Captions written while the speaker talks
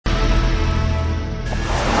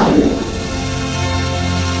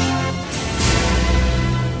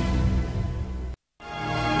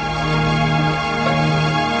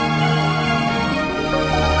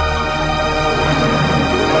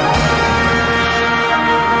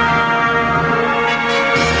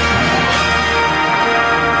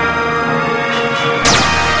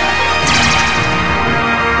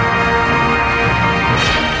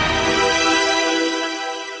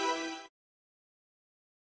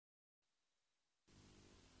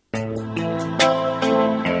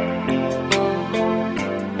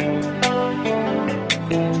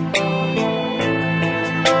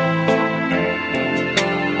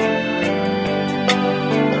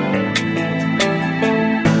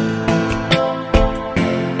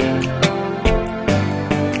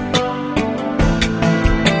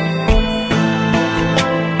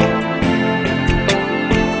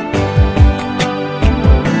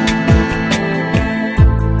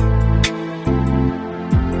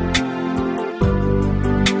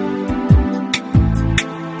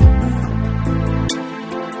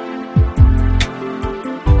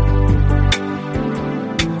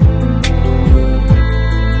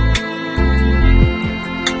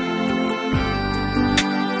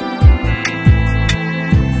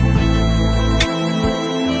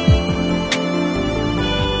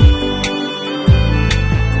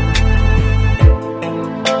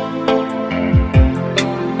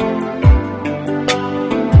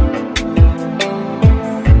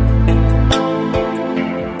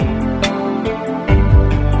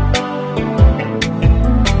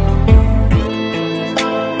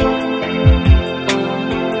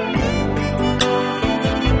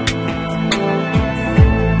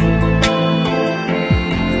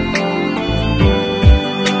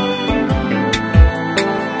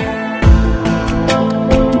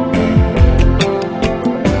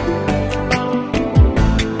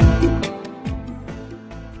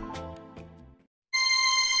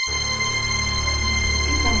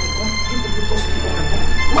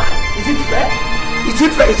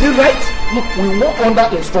We work under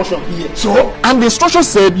instruction here. So? And the instruction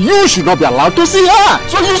said you should not be allowed to see her.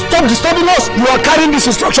 So you stop disturbing us. You are carrying this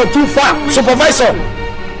instruction too far, supervisor.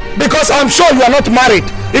 Because I'm sure you are not married.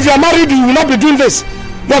 If you are married, you will not be doing this.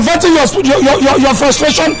 You are venting your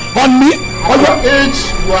frustration on me. At your age,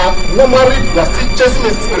 you are not married. You are still chasing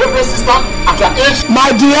a reverend sister at your age.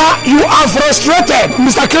 My dear, you are frustrated,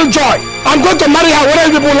 Mr. Killjoy. I'm going to marry her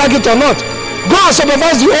whether people like it or not. Go and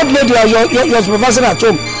supervise the old lady you're supervising at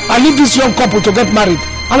home and leave this young couple to get married.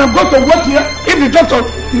 And I'm going to wait here. If the doctor,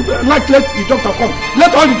 let the doctor come.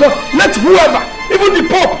 Let all the doctor, let whoever, even the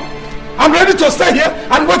Pope. I'm ready to stay here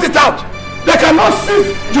and wait it out. They cannot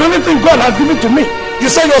seize the only thing God has given to me. You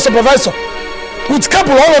say you're a supervisor. With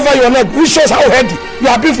couple all over your neck, which shows how heady you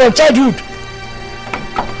have been from childhood.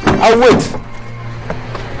 I'll wait.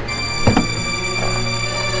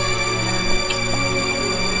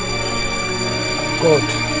 God,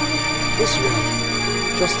 this way,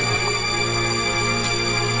 just look.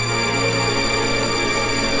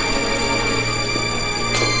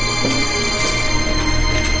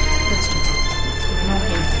 Let's do it.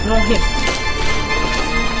 Ignore him.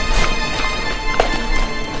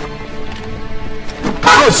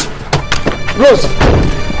 Rose! Rose!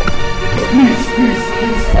 Please,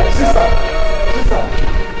 sister,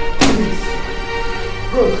 please.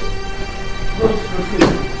 Rose,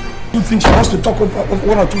 please. Two things, she wants to talk about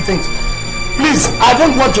one or two things. Please, I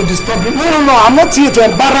don't want to disturb you. No, I'm not here to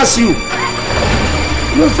embarrass you.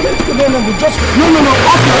 No, just off your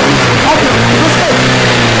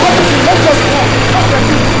let's just walk.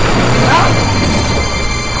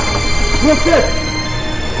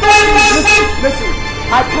 Listen,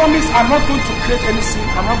 I promise I'm not going to create any scene.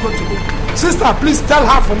 I'm not going to go. Sister, please tell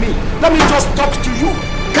her for me. Let me just talk to you.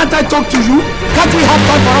 Can't I talk to you? Can't we have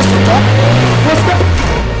time for us to talk? Respect.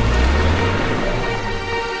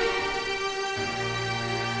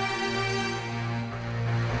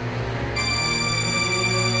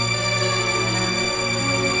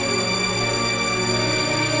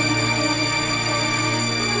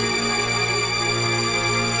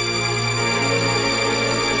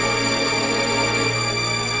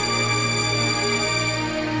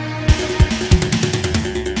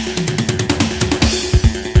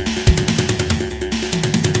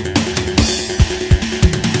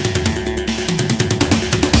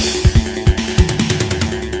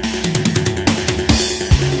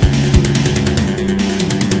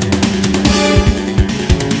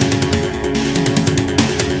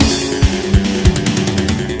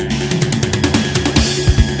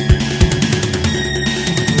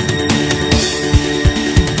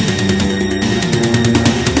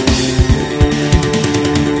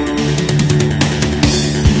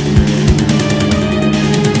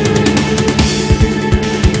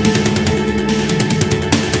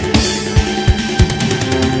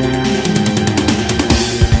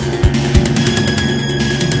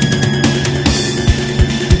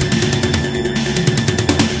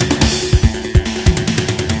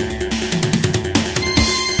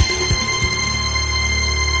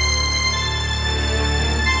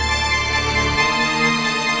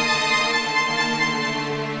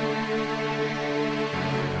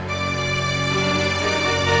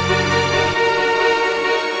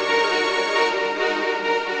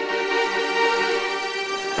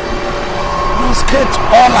 Rosekate,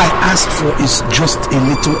 all I ask for is just a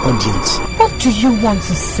little audience. What do you want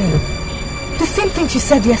to say? The same thing she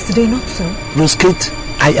said yesterday, not so? Rosekate,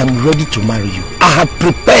 I am ready to marry you. I have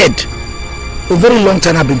prepared. A very long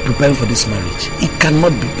time I've been preparing for this marriage. It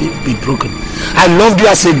cannot be broken. I love you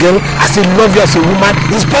as a girl, I still love you as a woman,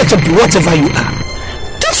 in spite of whatever you are.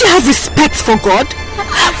 Don't you have respect for God?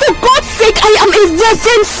 For God's sake, I am a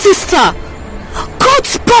reverend sister.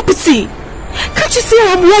 God's property. Can't you see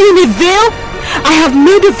I'm wearing a veil? I have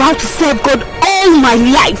made a vow to serve God all my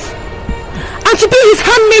life. And to be his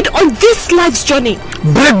handmaid on this life's journey.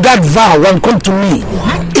 Break that vow and come to me.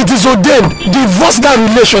 What? It is ordained. Divorce that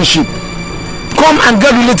relationship. Come and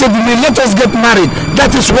get related with me. Let us get married.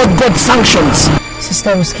 That is what God sanctions.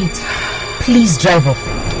 Sister Rosekate, please drive off.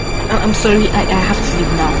 I'm sorry, I have to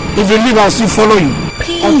leave now. If you leave, I'll still follow you.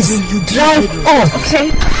 Please, you drive off.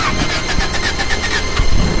 Okay.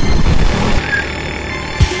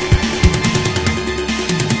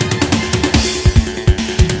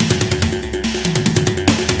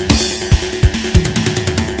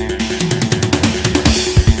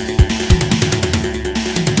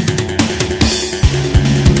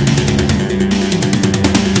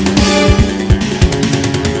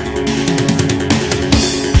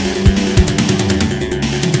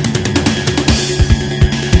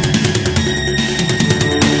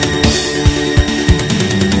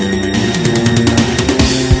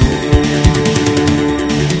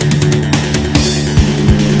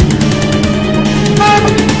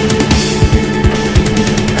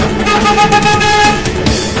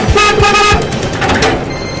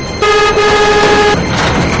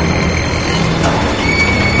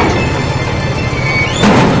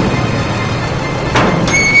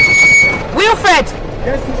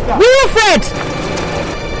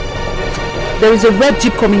 There is a red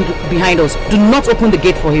jeep coming behind us. Do not open the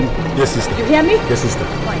gate for him. Yes, sister. You hear me? Yes, sister.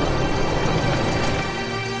 Fine.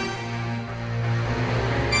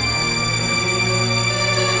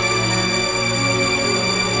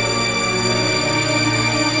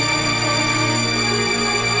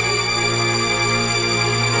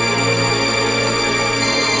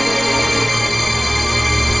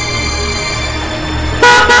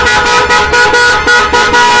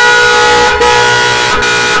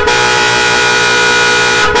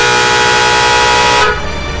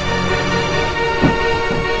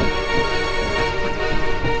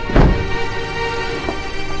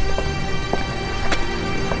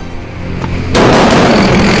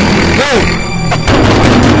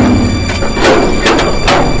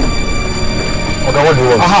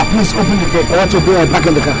 Please open the gate. I want to go back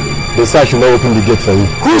in the car. They said I should not open the gate for you.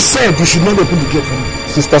 Who said you should not open the gate for me?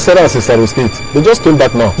 Sister Sarah and Sister Rosekate. They just came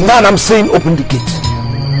back now. Man, I'm saying open the gate.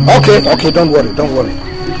 Okay, don't worry.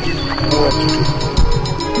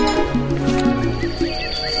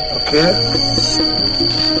 Okay.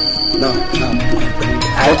 Now.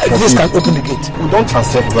 This can open the gate. You don't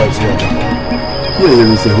accept bribes here.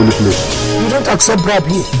 Here is a holy place. You don't accept bribe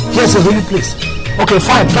here. Here's a holy place. Okay,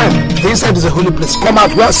 fine. The inside is a holy place. Come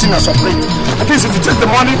out, we are sinners separate. At least if you take the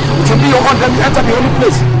money, it will be your own, then you enter the holy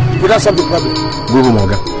place. Without solve the problem. Go home,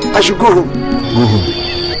 Oga. I should go home. Go home.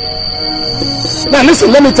 Now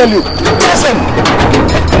listen, let me tell you. Listen!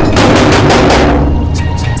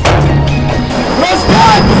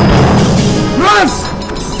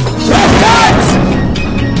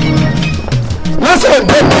 Listen,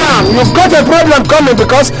 get down. You've got a problem coming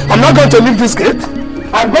because I'm not going to leave this gate.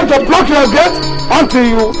 I'm going to block your gate until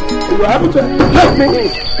you are able to let me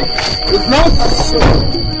in. If not,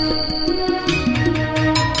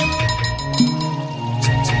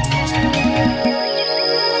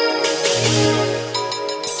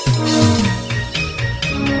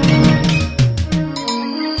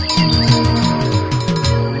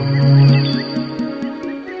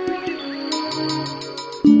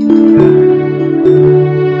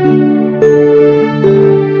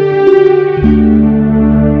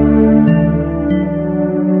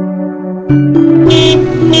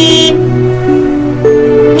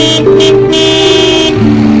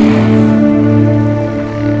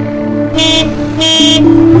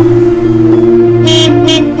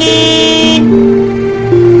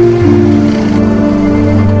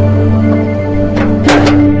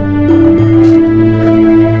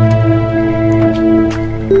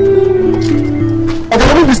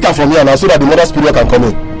 from here now so that the mother superior can come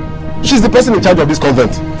in. She's the person in charge of this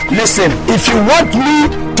convent. Listen, if you want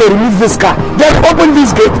me to remove this car, then open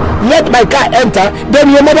this gate, let my car enter,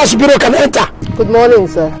 then your mother superior can enter. Good morning,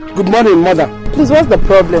 sir. Good morning, mother. Please, what's the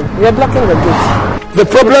problem? We are blocking the gate. The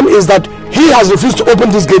problem is that he has refused to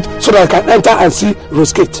open this gate so that I can enter and see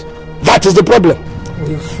Rosekate. That is the problem.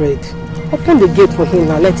 Wilfred, open the gate for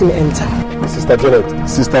him now, let him enter. Sister Janet,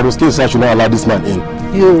 Sister Rosekate said I should not allow this man in.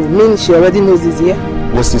 You mean she already knows he's here?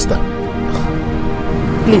 Yes, sister.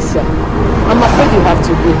 Please, sir. I'm afraid you have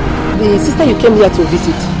to go. The sister you came here to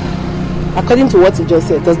visit, according to what you just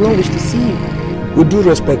said, does not wish to see you. With due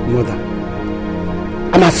respect, mother,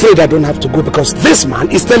 I'm afraid I don't have to go because this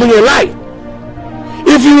man is telling a lie.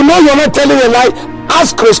 If you know you're not telling a lie,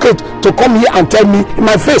 ask Rosekate to come here and tell me in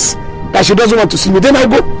my face that she doesn't want to see me. Then I'll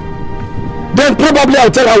go. Then probably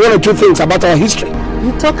I'll tell her one or two things about our history.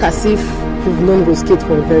 You talk as if you've known Rosekate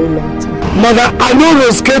for a very long time. Mother, I know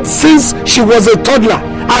Rosekate since she was a toddler.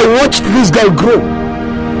 I watched this girl grow.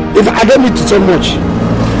 If I don't need to tell much,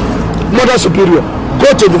 Mother Superior,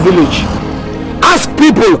 go to the village. Ask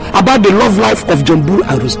people about the love life of Johnbull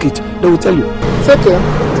and Rosekate. They will tell you. It's okay.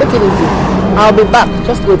 Take it easy. I'll be back.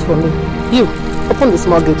 Just wait for me. You, open the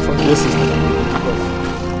small gate for me. Yes, sister.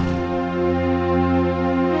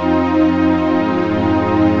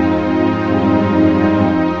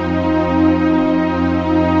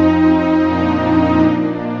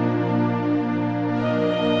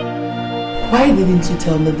 Why didn't you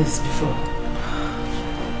tell me this before?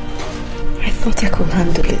 I thought I could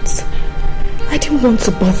handle it. I didn't want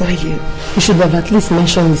to bother you. You should have at least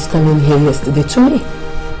mentioned his coming here yesterday to me.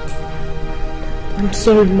 I'm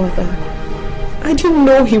sorry, Mother. I didn't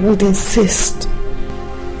know he would insist.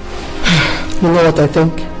 You know what I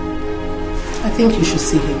think? I think you should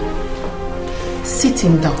see him. Sit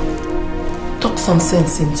him down. Talk some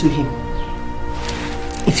sense into him.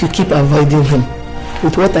 If you keep avoiding him,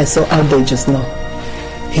 with what I saw out there just now,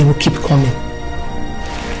 he will keep coming.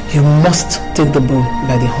 You must take the bull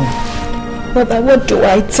by the horn. Mother, what do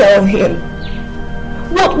I tell him?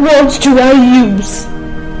 What words do I use?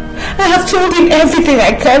 I have told him everything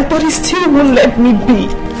I can, but he still won't let me be.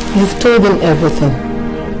 You've told him everything,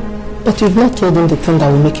 but you've not told him the thing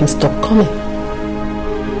that will make him stop coming.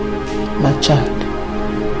 My child,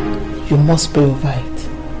 you must pray over it.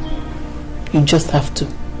 You just have to.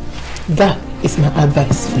 That is my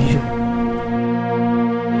advice for you.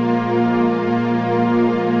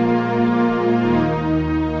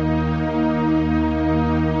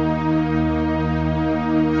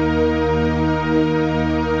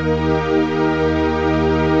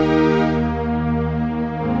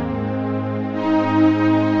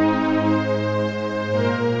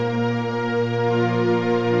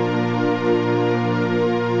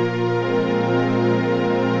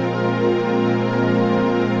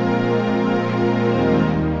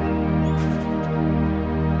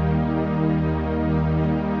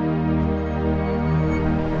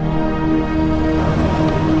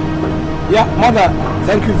 Yeah, Mother,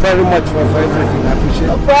 thank you very much for everything. I appreciate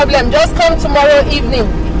it. No problem. Just come tomorrow evening.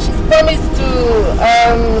 She's promised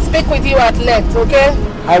to speak with you at length, okay?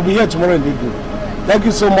 I'll be here tomorrow in the evening. Thank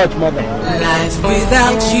you so much, Mother. Life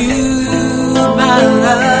without you, my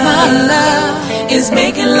love, is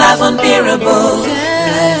making life unbearable.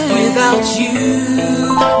 Life without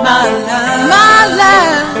you, my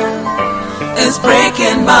love, is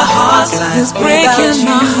breaking my heart. Life breaking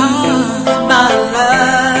my heart, my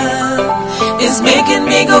love. It's making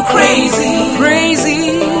me go crazy,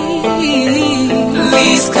 crazy.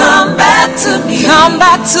 Please come back to me,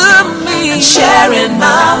 and sharing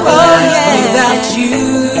my world. Without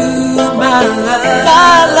you, my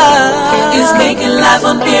love, is making life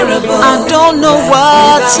unbearable. I don't know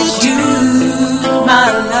what to do,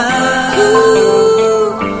 my love.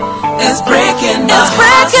 It's breaking my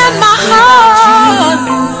heart.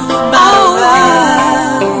 My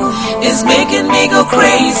love is making me go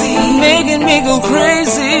crazy,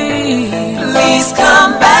 Please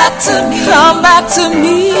come back to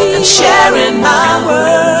me, and sharing my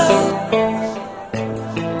world.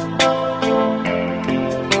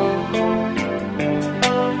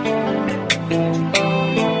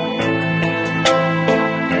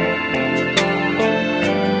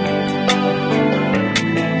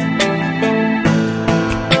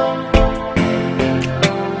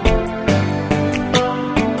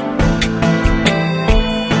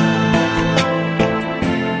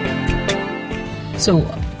 So,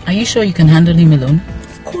 are you sure you can handle him alone?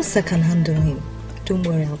 Of course I can handle him. Don't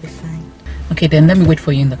worry, I'll be fine. Okay, then let me wait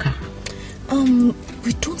for you in the car.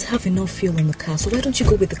 We don't have enough fuel in the car, so why don't you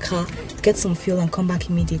go with the car, get some fuel and come back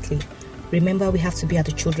immediately. Remember, we have to be at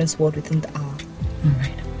the children's ward within the hour.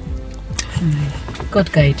 Alright.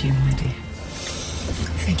 God guide you, my dear.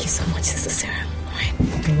 Thank you so much, Sister Sarah.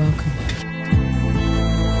 Alright. You're welcome.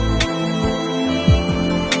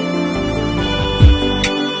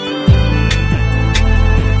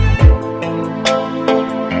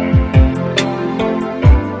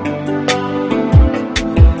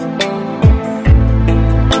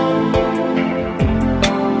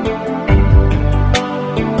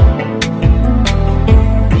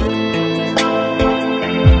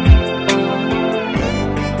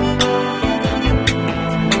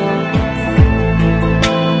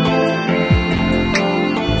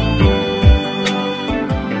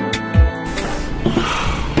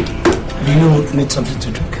 want something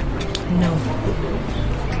to drink? No.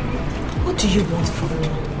 What do you want from me?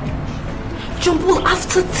 Johnbull,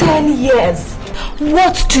 after 10 years,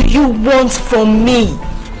 what do you want from me?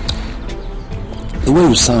 The way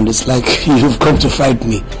you sound, it's like you've come to fight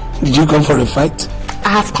me. Did you come for a fight? I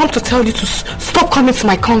have come to tell you to stop coming to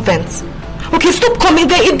my convent. Okay, stop coming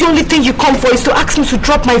there if the only thing you come for is to ask me to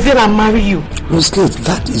drop my veil and marry you. Rosekate,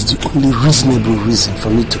 that is the only reasonable reason for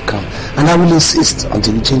me to come. And I will insist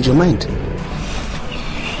until you change your mind.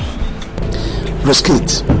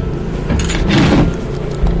 Rosekate,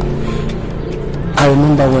 I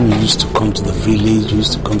remember when you used to come to the village, you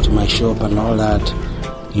used to come to my shop and all that.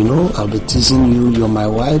 You know, I'll be teasing you, you're my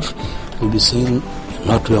wife. You'll be saying, you're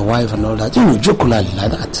not your wife and all that. You know, jocularly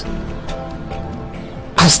like that.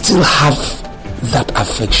 I still have that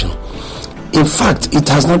affection. In fact, it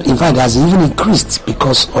has even increased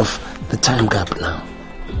because of the time gap now.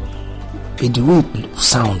 But the way it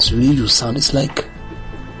sounds, the way you sound, it's like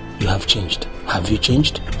you have changed. Have you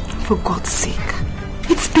changed? For God's sake,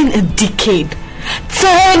 it's been a decade.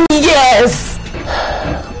 10 years!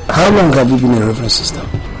 How long have you been a reverend sister?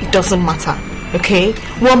 It doesn't matter, okay?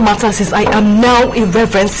 What matters is I am now a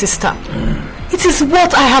reverend sister. It is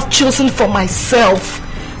what I have chosen for myself.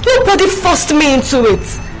 Nobody forced me into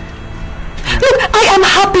it. Look, I am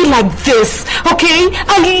happy like this, okay?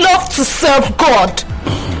 I love to serve God.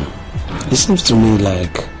 It seems to me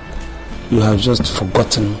like you have just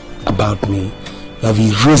forgotten about me. You have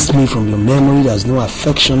erased me from your memory. There's no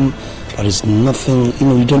affection. There is nothing,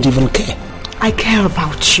 you don't even care. I care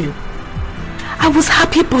about you. I was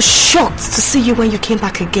happy but shocked to see you when you came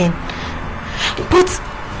back again. But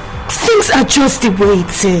things are just the way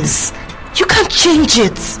it is. You can't change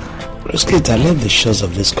it. Rosekate, I love the shores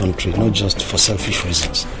of this country, not just for selfish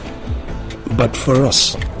reasons, but for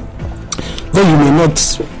us. Though you may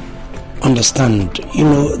not understand,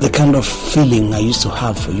 the kind of feeling I used to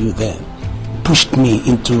have for you then pushed me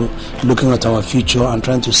into looking at our future and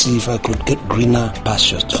trying to see if I could get greener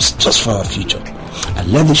pastures just for our future. I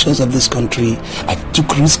love the shores of this country. I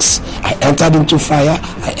took risks. I entered into fire.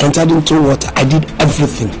 I entered into water. I did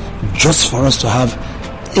everything just for us to have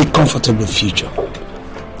a comfortable future.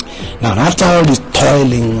 Now, after all this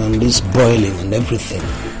toiling and this boiling and everything,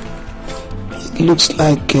 it looks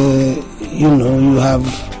like, you have...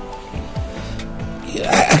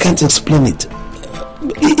 I can't explain it.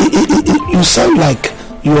 You sound like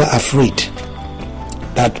you are afraid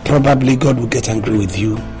that probably God will get angry with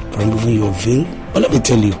you for removing your veil. But let me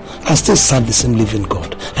tell you, I still serve the same living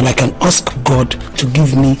God, and I can ask God to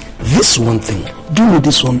give me this one thing. Do me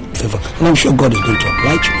this one favor, and I'm sure God is going to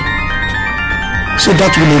oblige me. So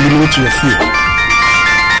that will eliminate your fear.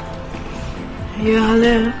 Yeah,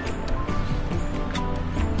 hello.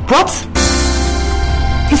 What?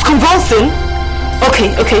 He's convulsing? Okay.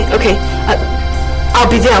 I'll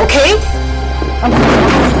be there, okay? I'm sorry.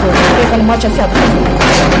 There's an emergency at the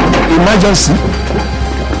hospital.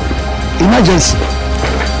 Emergency?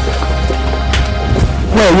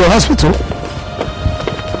 Where, your hospital?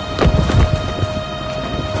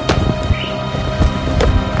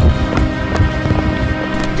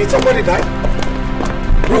 Did somebody die?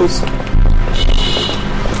 Rose?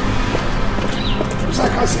 I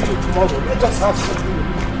can't see you tomorrow. Let's just have something.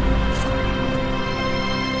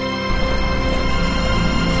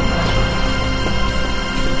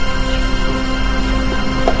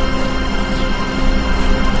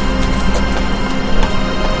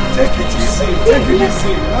 Take it easy.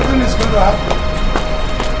 Nothing is going to happen.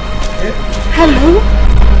 Okay? Hello?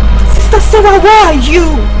 Sister Sarah, where are you?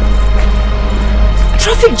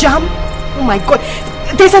 Traffic jam? Oh my God.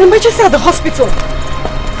 There's an emergency at the hospital.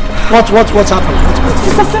 What happened?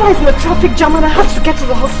 Sister Sarah is in a traffic jam and I have to get to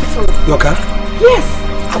the hospital. Your car? Yes.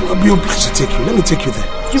 I'll be obliged to take you. Let me take you there.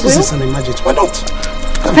 You This will? is an emergency. Why not?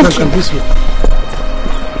 Thank you. This way.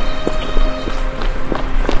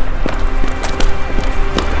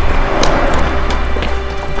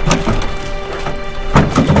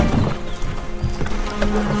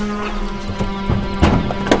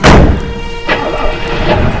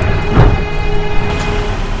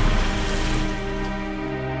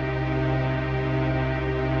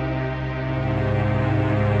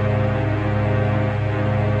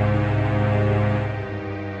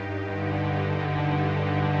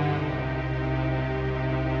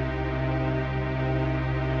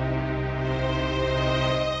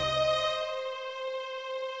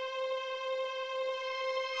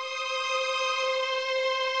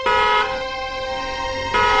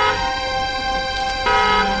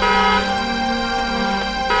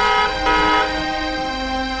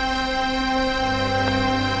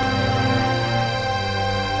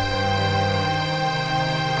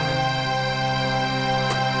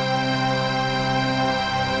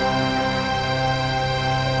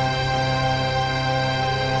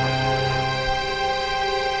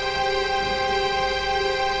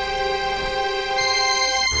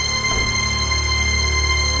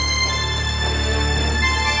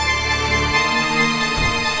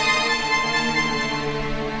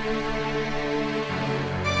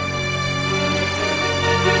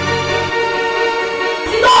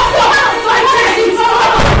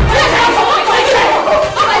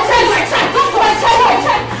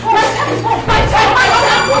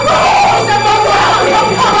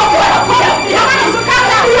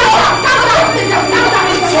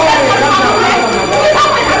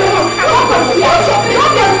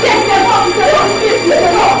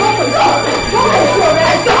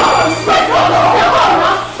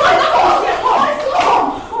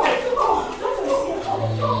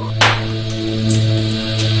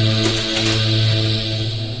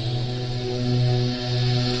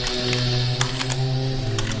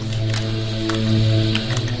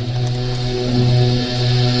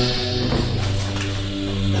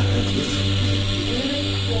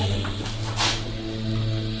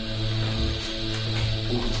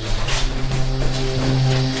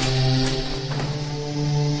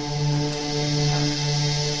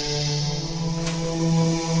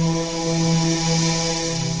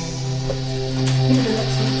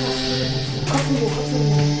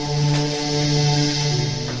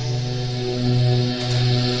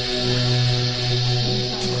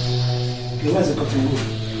 Okay, where's the cotton wool?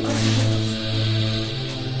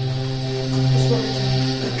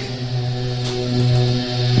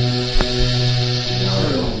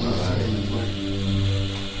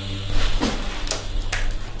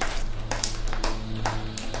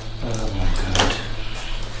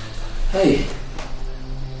 Hey.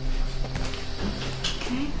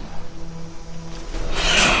 Okay.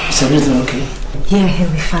 Is everything okay? Yeah,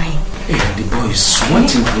 he'll be fine. Hey, the boy is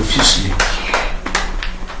sweating profusely.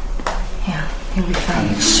 Yeah, he'll be fine.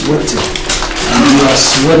 I'm sweating. And you are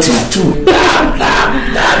sweating too.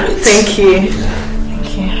 Thank you. Thank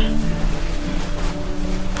you.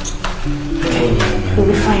 Okay, he'll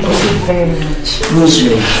be fine. Thank you very much. Rose,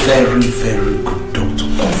 you're a very, very good doctor.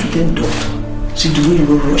 Confident doctor. See the way you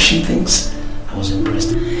were rushing things? I was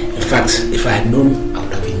impressed. In fact, if I had known, I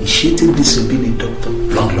would have initiated this in being a doctor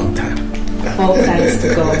long time. Oh, thanks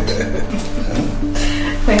to God.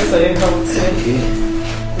 Thanks for your help too. Okay,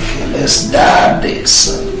 let's dab this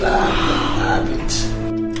and dab it.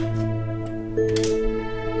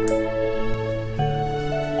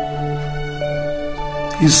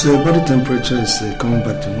 His body temperature is coming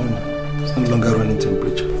back to normal. It's no longer running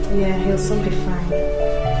temperature. Yeah, he'll soon be fine.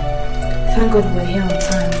 Thank God we're here on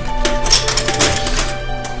time.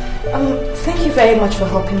 Thank you very much for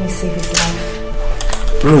helping me save his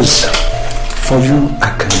life. Rose, for you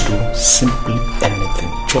I can do simply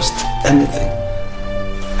anything, just anything.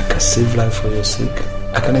 I can save life for your sake.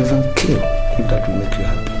 I can even kill if that will make you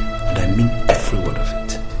happy. And I mean every word of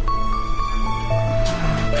it.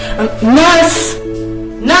 Nurse!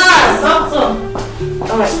 Nurse! Doctor!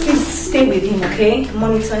 Alright, please stay with him, okay?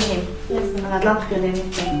 Monitor him. Yes, and I'd not feel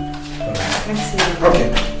anything. Let me see. Okay.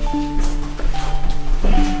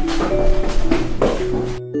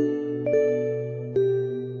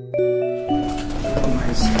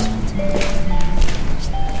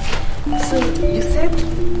 So, you said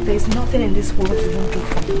there's nothing in this world you won't do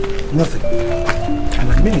for me? Nothing. And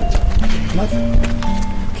I mean it. Nothing.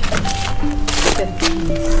 Okay. Then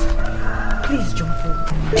please,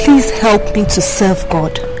 Johnbull. Please help me to serve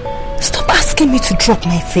God. Stop asking me to drop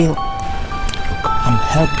my veil. I'm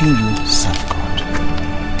helping you serve God.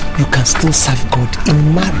 You can still serve God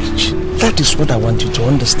in marriage. That is what I want you to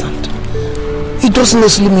understand. It doesn't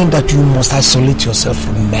necessarily mean that you must isolate yourself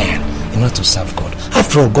from man in order to serve God.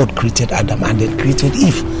 After all, God created Adam and then created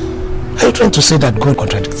Eve. Are you trying to say that God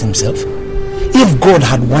contradicts himself? If God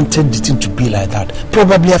had wanted the thing to be like that,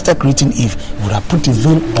 probably after creating Eve, he would have put a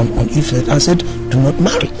veil on Eve and said, do not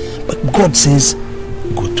marry. But God says,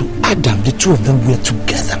 go to Adam. The two of them were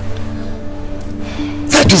together.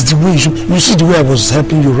 That is the way you see the way I was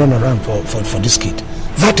helping you run around for this kid.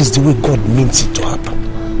 That is the way God means it to happen.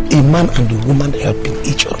 A man and a woman helping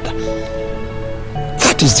each other.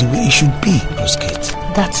 That is the way it should be, Rosekate.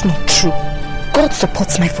 That's not true. God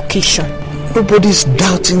supports my vocation. Nobody's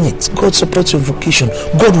doubting it. God supports your vocation.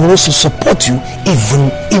 God will also support you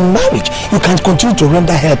even in marriage. You can continue to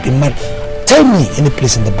render help in marriage. Tell me any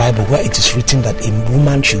place in the Bible where it is written that a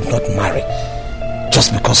woman should not marry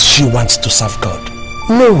just because she wants to serve God.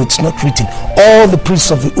 No, it's not written. All the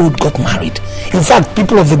priests of the old got married. In fact,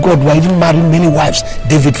 people of the God were even marrying many wives.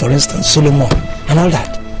 David, for instance, Solomon, and all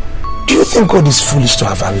that. Do you think God is foolish to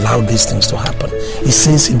have allowed these things to happen? He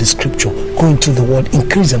says in the scripture, go into the world,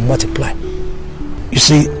 increase and multiply. You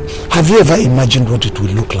see, have you ever imagined what it will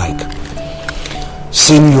look like?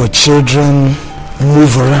 Seeing your children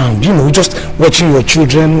move around, you know, just watching your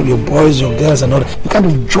children, your boys, your girls and all that. The kind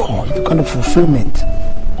of joy, the kind of fulfillment.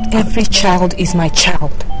 Every child is my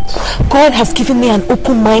child. God has given me an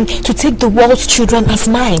open mind to take the world's children as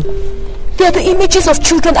mine. They are the images of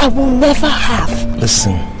children I will never have.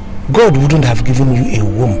 Listen, God wouldn't have given you a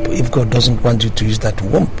womb if God doesn't want you to use that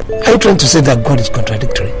womb. Are you trying to say that God is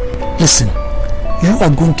contradictory? Listen, you are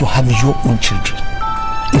going to have your own children.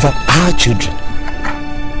 In fact, our children.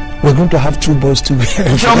 We're going to have 2 boys together.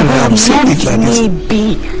 Let me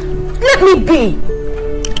be. Let me be.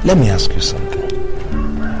 Let me ask you something.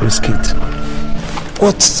 Rosekate,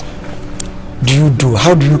 what do you do?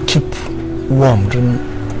 How do you keep warm during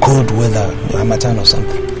cold weather, Harmattan or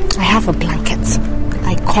something? I have a blanket.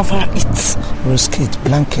 I cover it. Rosekate,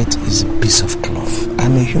 blanket is a piece of cloth.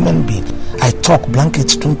 I'm a human being. I talk,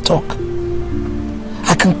 blankets don't talk.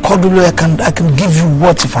 I can cuddle you, I can give you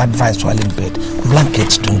words of advice while in bed.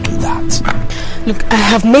 Blankets don't do that. Look, I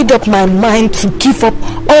have made up my mind to give up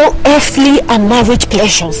all earthly and marriage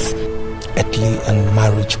pleasures. Earthly and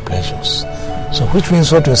marriage pleasures. So which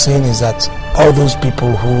means what you're saying is that all those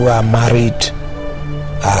people who are married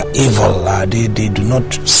are evil, they do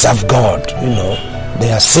not serve God, you know,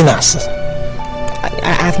 they are sinners.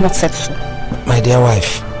 I have not said so. My dear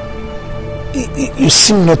wife, You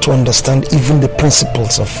seem not to understand even the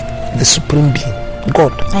principles of the Supreme Being,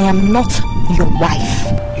 God. I am not your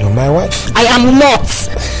wife. You're my wife. I am not.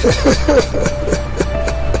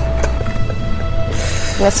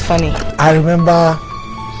 What's funny? I remember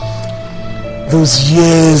those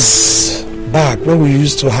years back when we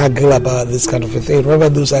used to haggle about this kind of a thing. Remember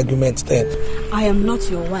those arguments then? I am not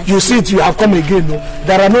your wife. You see it, you have come again. No?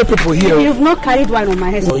 There are no people here. You've not carried wine on my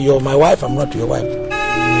head. So you're my wife, I'm not your wife.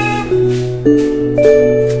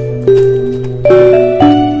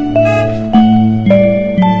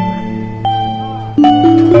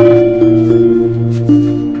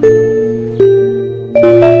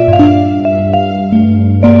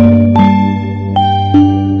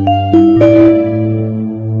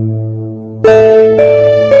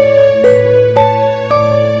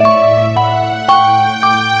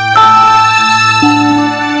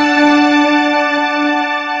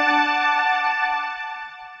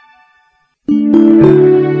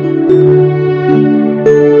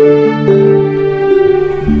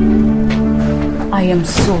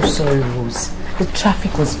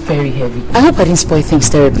 Traffic was very heavy. I hope I didn't spoil things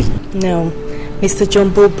terribly. No, Mr.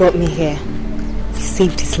 Johnbull brought me here. We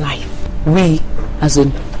saved his life. We? As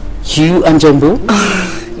in you and Johnbull?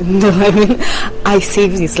 No, I mean, I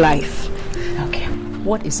saved his life. Okay.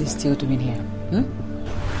 What is he still doing here?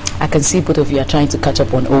 I can see both of you are trying to catch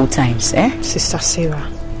up on old times, eh? Sister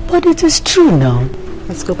Sarah. But it is true now.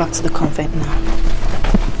 Let's go back to the convent now.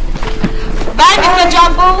 Bye, Mr.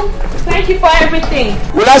 Johnbull. Thank you for everything.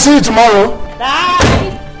 Will I see you tomorrow? Bye.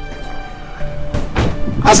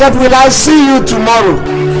 I said, will I see you tomorrow?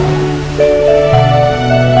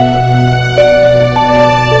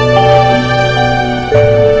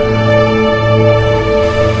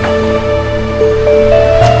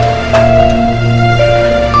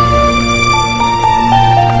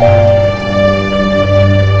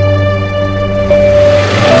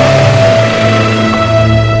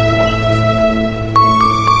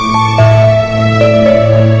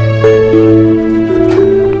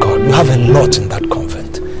 In that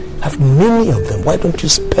convent, I have many of them. Why don't you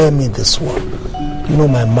spare me this one? You know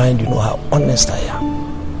my mind, you know how honest I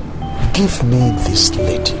am. Give me this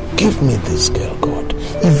lady, give me this girl, God,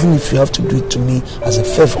 even if you have to do it to me as a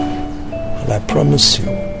favor. And I promise you,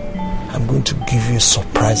 I'm going to give you a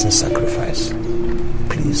surprising sacrifice.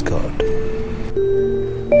 Please, God.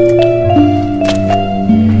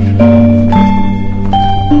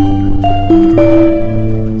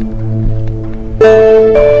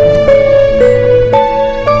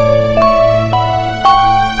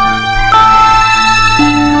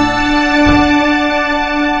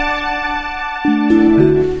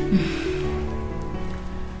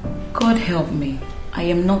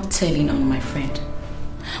 Telling on my friend,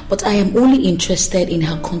 but I am only interested in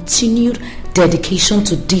her continued dedication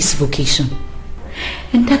to this vocation,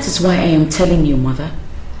 and that is why I am telling you, mother,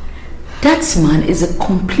 that man is a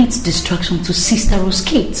complete distraction to Sister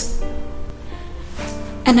Rosekate,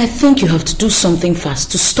 and I think you have to do something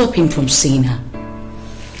fast to stop him from seeing her.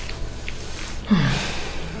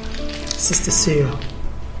 Sister Sarah,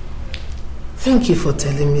 thank you for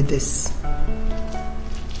telling me this.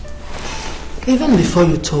 Even before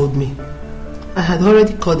you told me, I had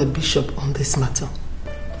already called the bishop on this matter.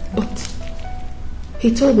 But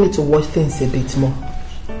he told me to watch things a bit more.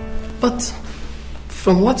 But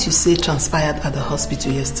from what you say transpired at the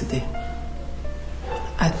hospital yesterday,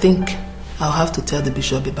 I think I'll have to tell the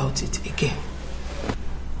bishop about it again.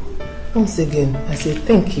 Once again, I say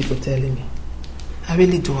thank you for telling me. I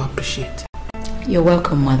really do appreciate it. You're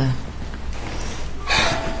welcome, mother.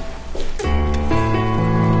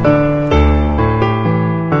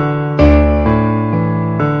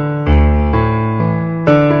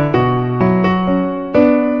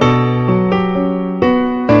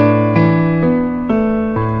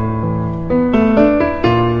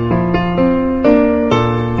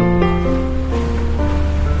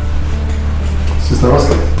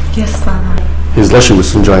 His lordship will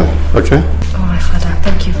soon join, okay? Alright, Father,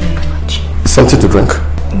 thank you very much. Something to drink?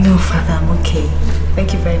 No, Father, I'm okay.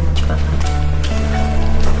 Thank you very much, Father.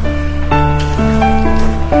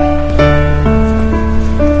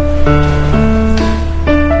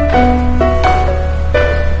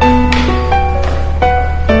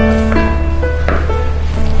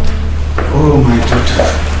 Oh, my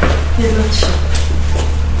daughter. Your lordship.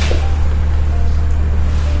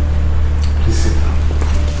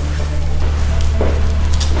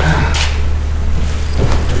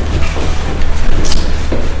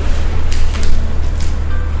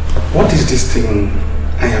 What is this thing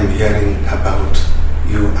I am hearing about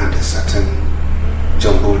you and a certain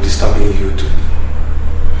Johnbull disturbing you to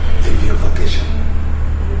leave your vacation?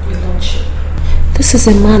 Your lordship, This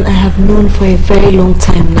is a man I have known for a very long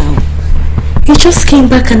time now. He just came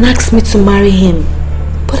back and asked me to marry him,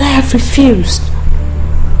 but I have refused.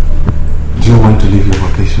 Do you want to leave your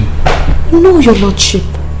vacation? No, your lordship.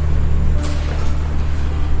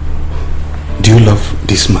 Do you love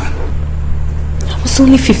this man? I was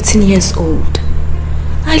only 15 years old.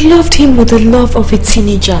 I loved him with the love of a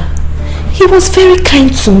teenager. He was very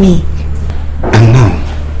kind to me. And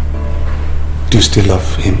now, do you still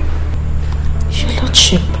love him? Your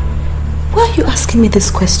lordship, why are you asking me these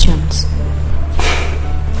questions?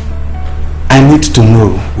 I need to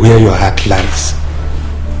know where your heart lies,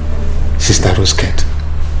 Sister Rosekate.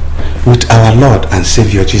 With our Lord and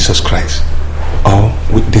Savior Jesus Christ, or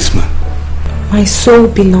with this man? My soul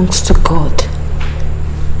belongs to God.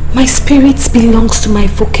 My spirit belongs to my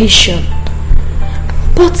vocation.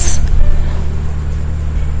 But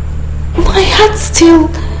my heart still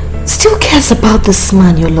cares about this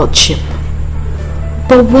man, your lordship.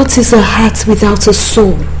 But what is a heart without a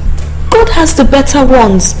soul? God has the better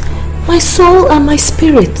ones. My soul and my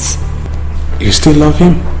spirit. You still love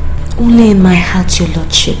him? Only in my heart, your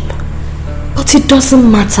lordship. But it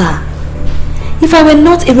doesn't matter. If I were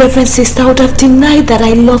not a reverend sister, I would have denied that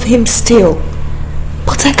I love him still.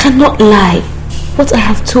 But I cannot lie. What I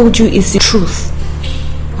have told you is the truth,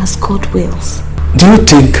 as God wills. Do you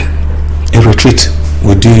think a retreat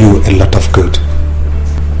will do you a lot of good?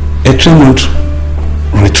 A 3-month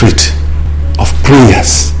retreat of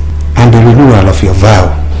prayers and the renewal of your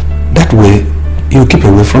vow. That way, you keep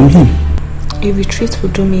away from him. A retreat will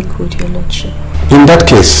do me good, your lordship. In that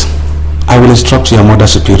case, I will instruct your mother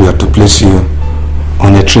superior to place you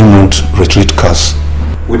on a 3-month retreat course,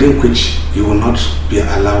 within which you will not be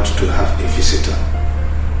allowed to have a visitor.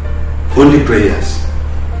 Only prayers.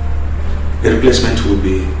 A replacement will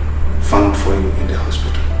be found for you in the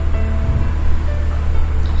hospital.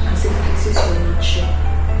 As it pleases your lordship,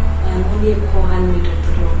 I am only a poor handmaid of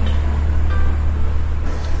the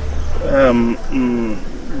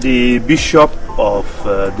Lord. The bishop of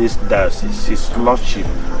this diocese, his lordship,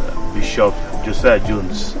 Bishop Josiah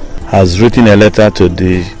Jones, has written a letter to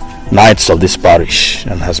the knights of this parish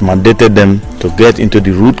and has mandated them to get into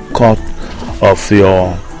the root cause of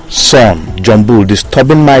your son, Johnbull,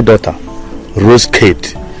 disturbing my daughter,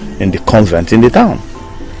 Rosekate, in the convent in the town.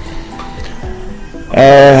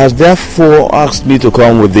 Has therefore asked me to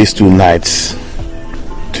come with these 2 knights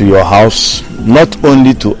to your house, not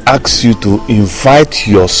only to ask you to invite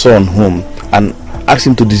your son home and ask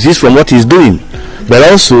him to desist from what he's doing, but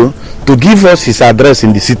also to give us his address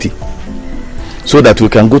in the city so that we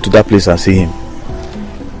can go to that place and see him.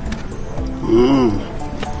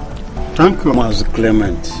 Thank you, Master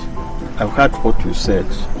Clement. I've heard what you said.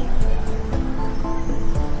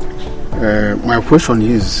 My question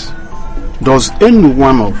is, does any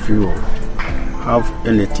one of you have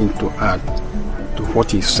anything to add to what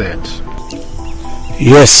he said?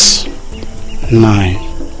 Yes, 9.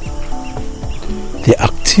 The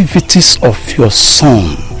activities of your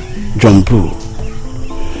son, Johnbull,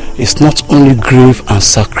 is not only grave and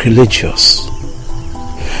sacrilegious,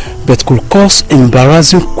 but could cause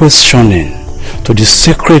embarrassing questioning to the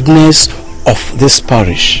sacredness of this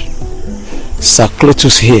parish. Sir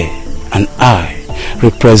Cletus here and I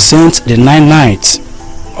represent the 9 knights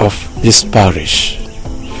of this parish.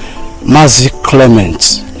 Mazi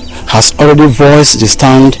Clement has already voiced the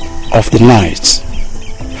stand of the knights.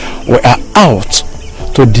 We are out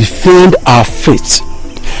to defend our faith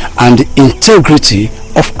and the integrity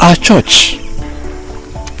of our church.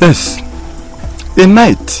 Yes, a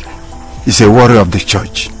knight is a warrior of the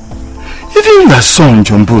church. Even your son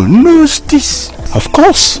Johnbull knows this. Of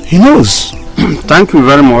course, he knows. Thank you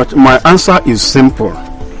very much. My answer is simple.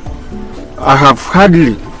 I have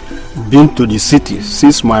hardly been to the city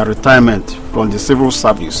since my retirement from the civil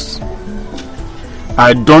service.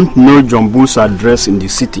 I don't know Johnbull's address in the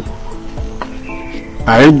city.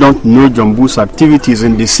 I don't know Johnbull's activities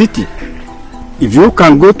in the city. If you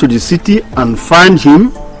can go to the city and find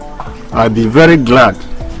him, I'll be very glad,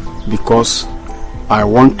 because I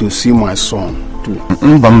want to see my son too.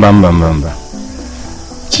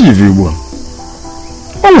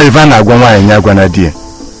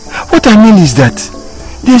 What I mean is that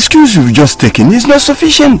the excuse you've just taken is not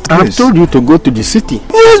sufficient. I've told you to go to the city.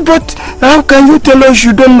 Yes, but how can you tell us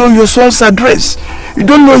you don't know your son's address? You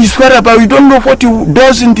don't know his whereabouts. You don't know what he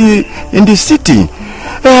does in the city.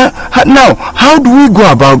 Now, how do we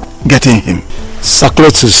go about getting him? Sir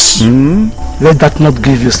Cletus, let that not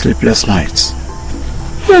give you sleepless nights.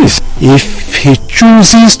 Yes. If he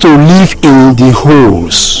chooses to live in the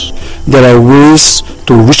holes, there are ways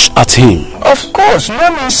to reach at him. Of course, no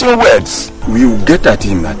mincing words. We will get at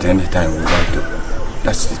him at any time we want to.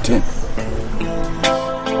 That's the thing.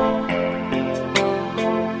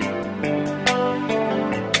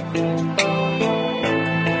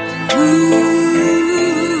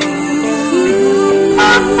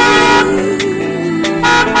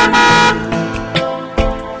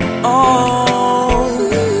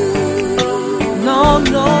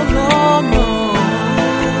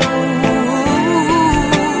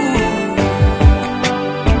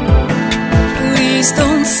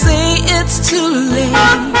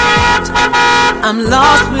 I'm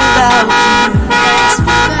lost without you.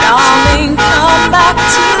 Darling, come back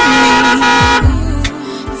to me.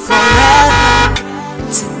 Forever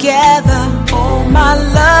together. Oh, my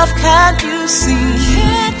love, can't you see?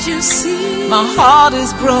 Can't you see? My heart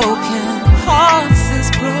is broken. Heart is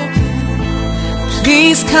broken.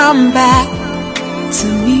 Please come back to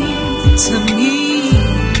me, to me.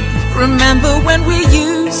 Remember when we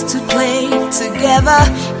used to play together,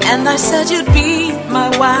 and I said you'd be my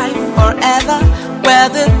wife forever. Where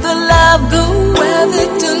did the love go? Where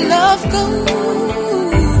did the love go?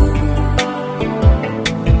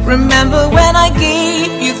 Remember when I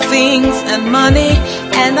gave you things and money,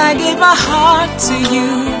 and I gave my heart to you,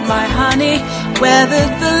 my honey. Where did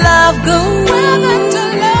the love go? Where did the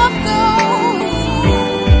love go?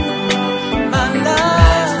 My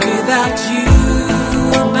love, without you,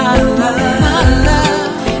 my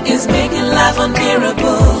love is making life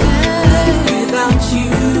unbearable. Without you,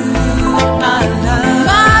 my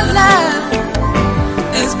love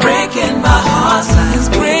is breaking my heart. It's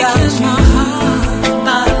breaking my heart.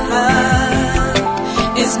 My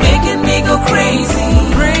love is making me go crazy,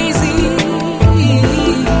 crazy.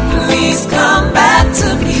 Please come back to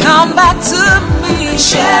me, come back to me,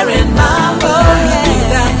 sharing my world.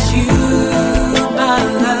 Without you, my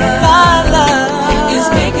love is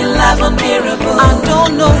making life unbearable. I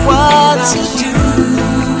don't know what to do.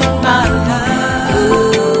 My love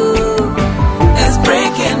is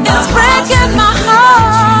breaking my heart. It's breaking my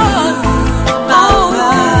heart. My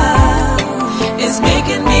love is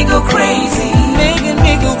making me go crazy, making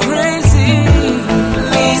me go crazy.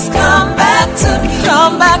 Please come back to me,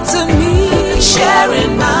 come back to me,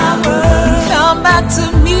 sharing my world. Come back to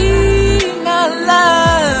me, my love.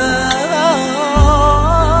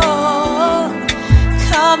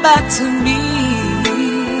 Come back to me.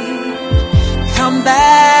 Come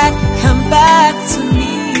back to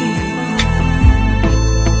me.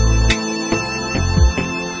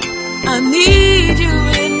 I need you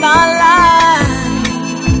in my life,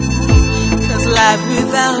 'cause life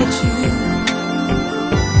without you.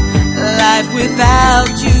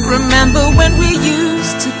 Remember when we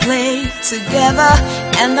used to play together,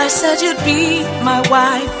 and I said you'd be my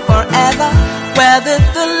wife forever. Where did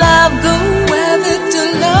the love go? Where did the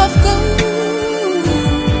love go?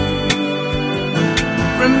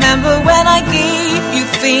 Remember when I gave you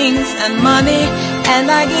things and money,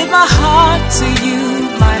 and I gave my heart to you,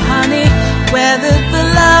 my honey. Where did the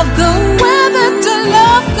love go? Where did the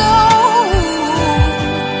love go?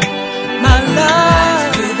 My love,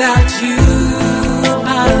 without you,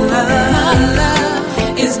 my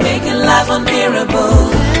love is making life unbearable.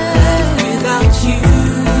 Without you,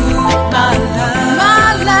 my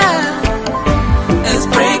love is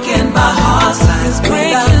breaking my heart. It's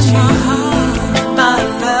breaking my heart. My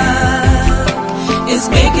love is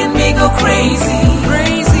making me go crazy,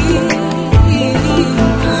 crazy.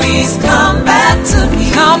 Please come back to me,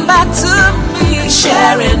 come back to me,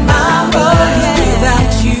 sharing my world.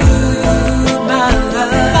 Without you, my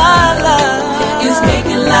love is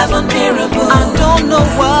making life unbearable. I don't know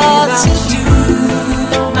what to do.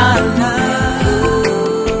 My love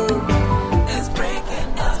is breaking,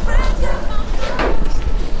 it's breaking.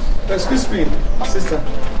 Excuse me, sister.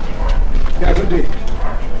 Yeah, good day.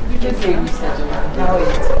 Good day, Mr. Johnbull. How are you?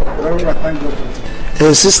 Very well, thank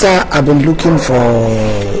God. Sister, I've been looking for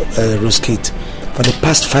Rosekate. For the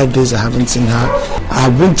past 5 days, I haven't seen her.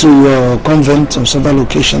 I've been to your convent on several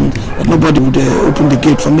locations, but nobody would open the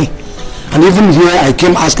gate for me. And even here, I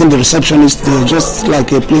came asking the receptionist, just like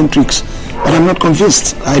playing tricks. But I'm not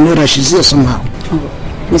convinced. I know that she's here somehow. Oh,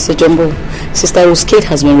 Mr. Johnbull, Sister Rosekate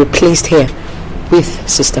has been replaced here with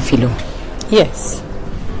Sister Philo. Yes.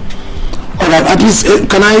 Alright, at least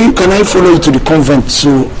can I follow you to the convent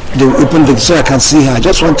so they will open the so I can see her? I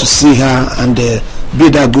just want to see her and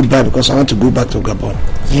bid her goodbye because I want to go back to Gabon.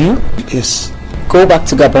 You? Yes. Go back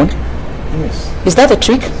to Gabon? Yes. Is that a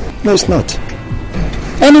trick? No, it's not.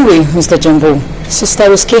 Anyway, Mr. Johnbull, Sister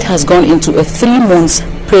Rosekate has gone into a 3-month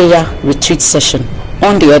prayer retreat session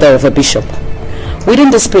on the order of a bishop. Within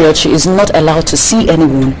this period, she is not allowed to see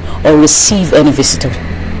anyone or receive any visitor,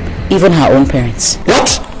 even her own parents.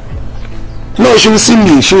 What? No, she will see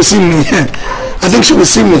me. She will see me. I think she will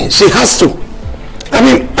see me. She has to. I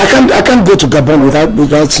mean, I can't go to Gabon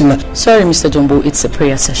without seeing her. Sorry, Mr. Johnbull, it's a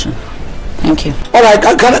prayer session. Thank you. All right,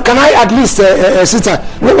 can I at least, sister,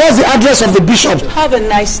 where's the address of the bishop? Have a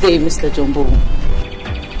nice day, Mr. Johnbull.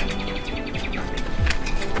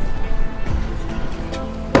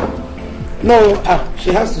 No,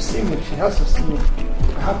 she has to see me. She has to see me.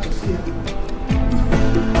 I have to see her.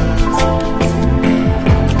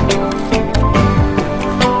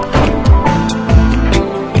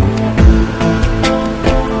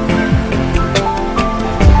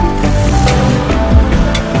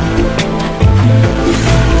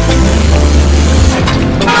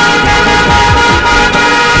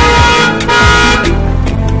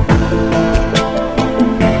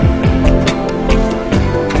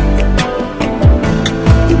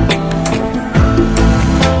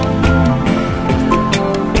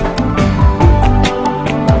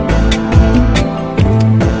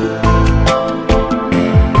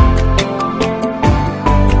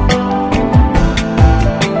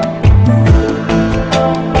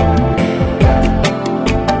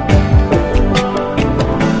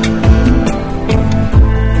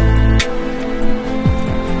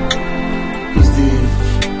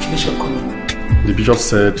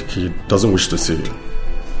 Said he doesn't wish to see you.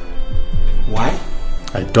 Why?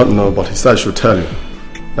 I don't know, but he said I should tell you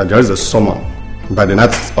that there is a summon by the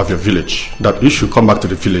knights of your village that you should come back to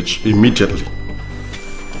the village immediately.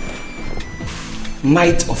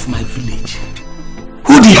 Knight of my village?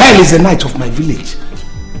 Who the hell is the knight of my village?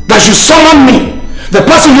 That should summon me? The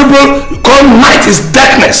person you call knight is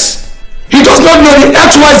darkness. He does not know the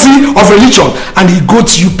XYZ of religion, and he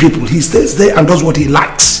goes to you people. He stays there and does what he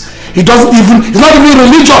likes. He's not even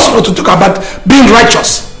religious to talk about being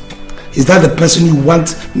righteous. Is that the person you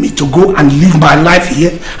want me to go and live my life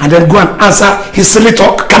here and then go and answer his silly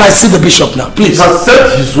talk? Can I see the bishop now, please? He has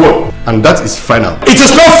said his word, and that is final. It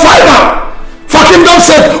is not final. For kingdom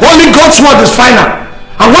said only God's word is final.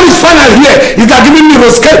 And what is final here is that giving me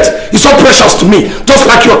Rosekate is so precious to me. Just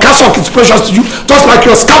like your cassock is precious to you, just like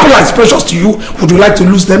your scapula is precious to you. Would you like to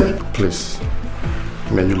lose them? Please.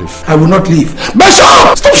 May you leave. I will not leave.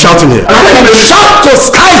 Bishop! Stop shouting here. I will shout to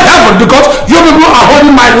sky heaven because you people are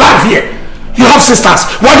holding my life here. You have sisters.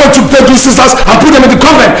 Why don't you take these sisters and put them in the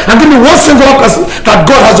convent and give me one single person that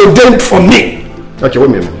God has ordained for me? Okay,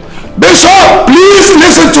 wait a minute. Bishop, please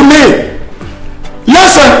listen to me.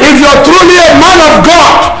 Listen, if you're truly a man of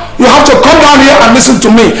God, you have to come down here and listen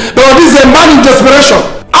to me. Because this is a man in desperation.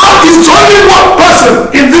 There is only one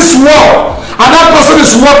person in this world, and that person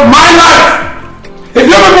is worth my life. If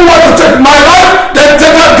you people want to take my life, then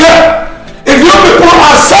take that girl. If you people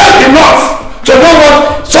are sad enough to know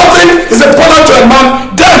what something is important to a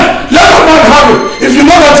man, then let a man have it. If you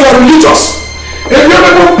know that you are religious. If you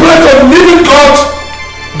people pray to the living God,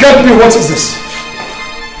 get me, what is this?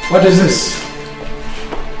 What is this?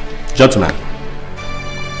 Gentlemen,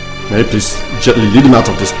 may you please gently lead him out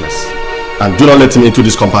of this place. And do not let him into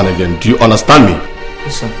this compound again. Do you understand me?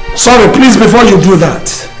 Yes, sir. Sorry, please, before you do that,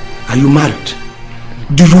 are you married?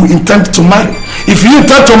 Do you intend to marry? If you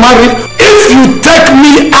intend to marry, if you take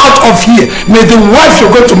me out of here, may the wife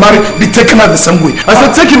you're going to marry be taken out the same way. I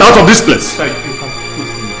said take him out of this place.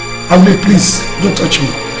 Please, don't touch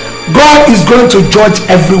me. God is going to judge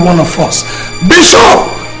every one of us.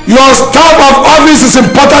 Bishop, your staff of office is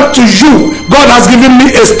important to you. God has given me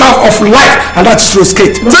a staff of life, and that is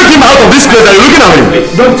Rosekate. Take him out of this place. Are you looking at him?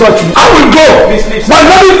 Don't touch me. I will go. But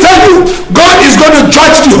let me tell you, God is going to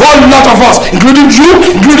judge the whole lot of us, including you,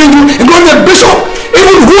 including the bishop,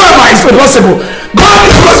 even whoever is responsible. God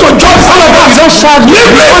is going to judge all of us. Don't shout.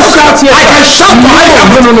 Don't shout here. I can shout. No. I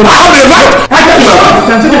have a right. I can shout.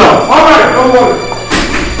 All right, don't worry.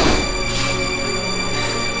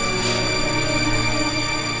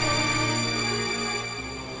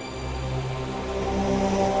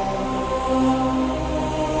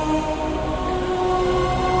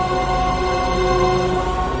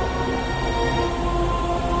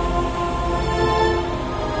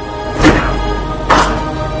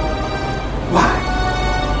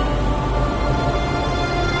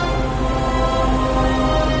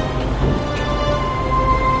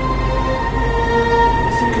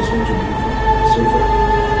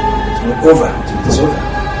 Over. It is over.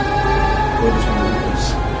 God is going to lead us.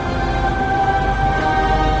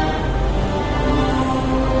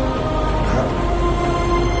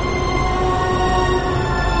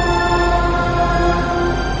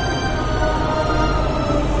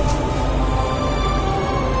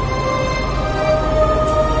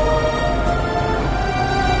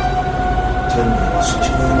 Tell me what's such a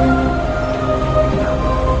thing.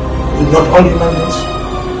 Not all human beings.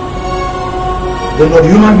 They're not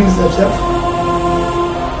human beings themselves.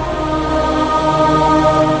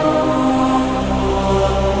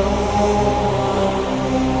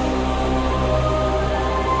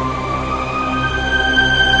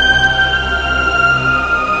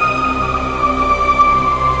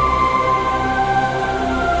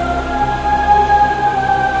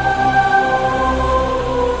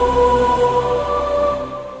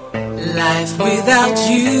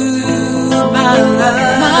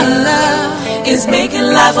 My love is making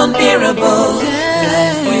life unbearable.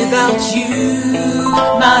 Life without you,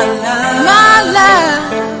 my love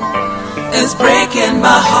is breaking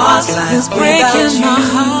my heart. It's breaking my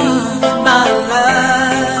heart. My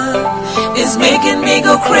love is making me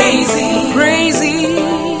go crazy, crazy.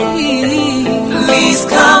 Please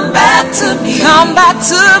come back to me. Come back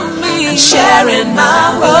to me. And sharing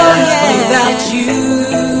my world without you,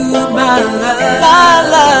 my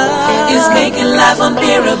love is making life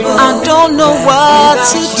unbearable. I don't know what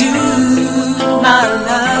to do. My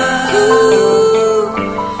love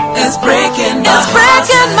is breaking my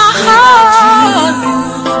heart.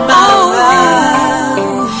 My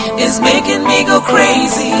love is making me go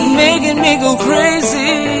crazy, making me go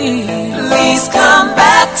crazy. Please come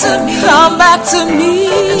back to me,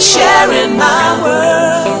 and sharing my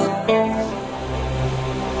world.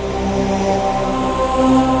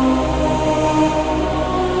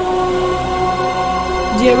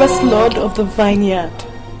 Dearest Lord of the vineyard,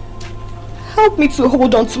 help me to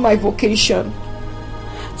hold on to my vocation,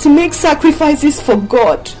 to make sacrifices for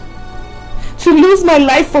God, to lose my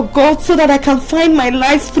life for God so that I can find my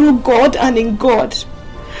life through God and in God.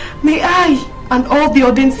 May I and all the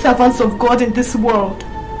ordained servants of God in this world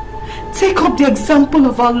take up the example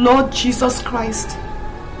of our Lord Jesus Christ,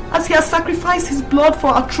 as he has sacrificed his blood for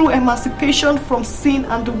our true emancipation from sin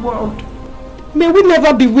and the world. May we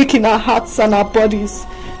never be weak in our hearts and our bodies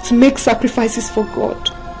to make sacrifices for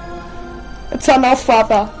God. Eternal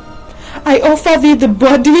Father, I offer thee the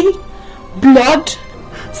body, blood,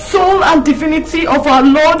 soul and divinity of our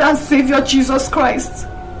Lord and Savior Jesus Christ,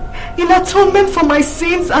 in atonement for my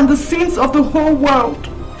sins and the sins of the whole world,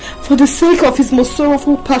 for the sake of his most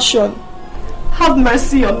sorrowful passion. Have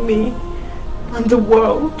mercy on me and the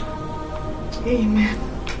world. Amen.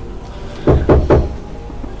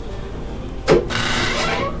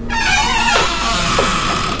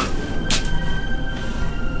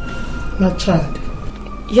 My child.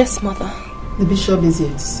 Yes, Mother. The bishop is here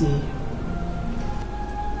to see you.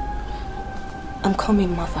 I'm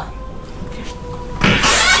coming, Mother.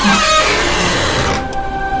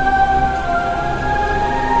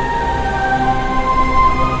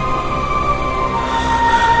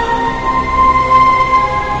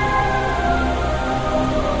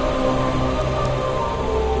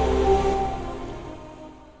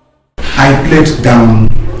 I played down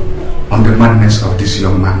on the madness of this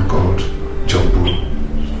young man called Johnbull.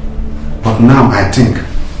 But now I think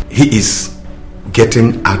he is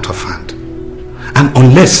getting out of hand. And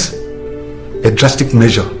unless a drastic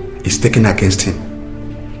measure is taken against him,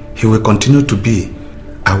 he will continue to be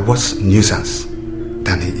a worse nuisance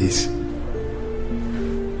than he is.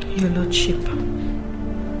 Your Lordship,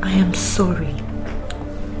 I am sorry.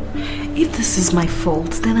 If this is my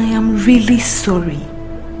fault, then I am really sorry.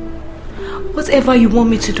 Whatever you want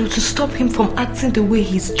me to do to stop him from acting the way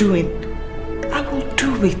he's doing, I will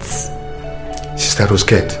do it. Sister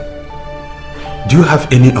Rosekate, do you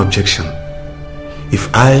have any objection if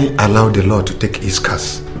I allow the Lord to take his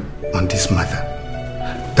case on this matter?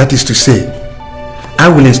 That is to say, I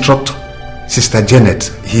will instruct Sister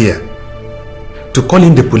Janet here to call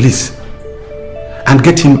in the police and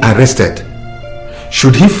get him arrested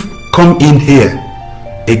should he come in here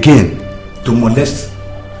again to molest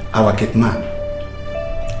our gate man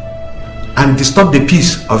and disturb the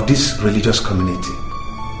peace of this religious community.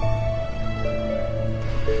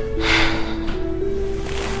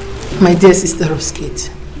 My dear Sister Rosekate,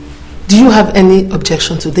 do you have any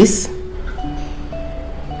objection to this?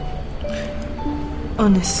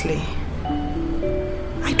 Honestly,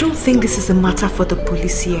 I don't think this is a matter for the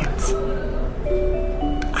police yet.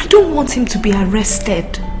 I don't want him to be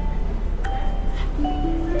arrested.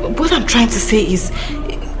 What I'm trying to say is,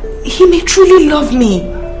 he may truly love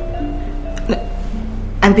me.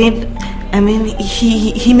 I mean,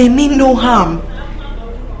 he may mean no harm.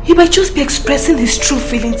 He might just be expressing his true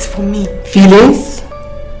feelings for me. Feelings?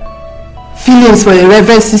 Feelings for a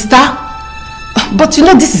reverend sister? But you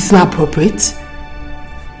know this is not appropriate.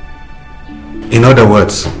 In other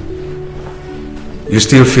words, you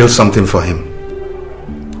still feel something for him?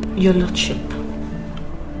 Your Lordship,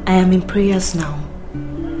 I am in prayers now.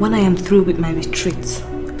 When I am through with my retreat,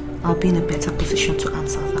 I'll be in a better position to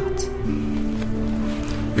answer that.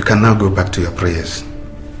 You can now go back to your prayers.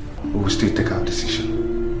 We will still take our decision.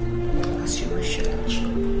 As you wish, Your Lordship.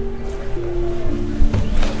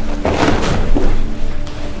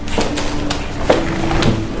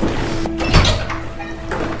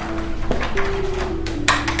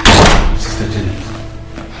 Sister Janet,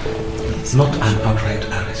 not an outright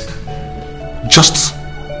arrest. Just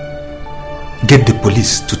get the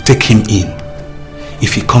police to take him in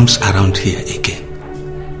if he comes around here again.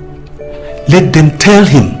 let them tell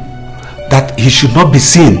him that he should not be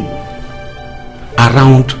seen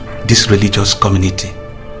around this religious community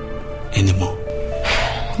anymore.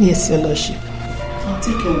 Yes, Your Lordship. I'll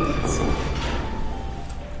take care of that.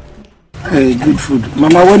 Hey, good food.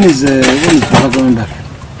 Mama, when is Papa coming back?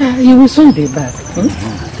 He will soon be back.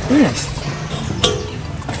 Yes.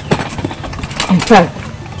 In fact,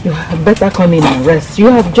 you had better come in and rest. You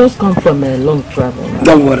have just come from a long travel. Now.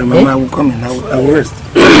 Don't worry, Mama. I will come in. I will rest.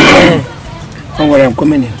 Don't worry, I'm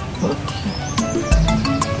coming in.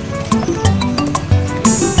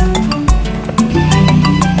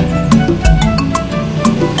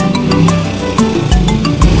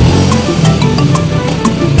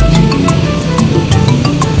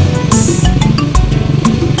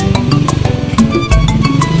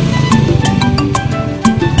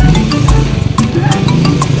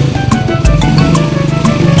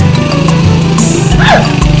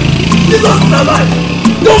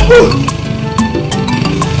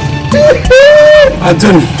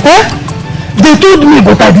 Anthony, They told me,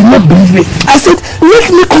 but I did not believe it. I said, let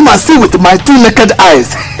me come and see with my 2 naked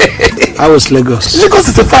eyes. I was Lagos. Lagos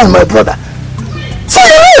is a fan, my brother. So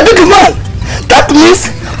you're a big man. That means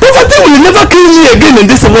poverty will never kill me again in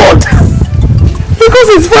this world. Because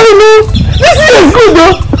it's funny, no? This year is good,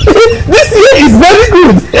 though. This year is very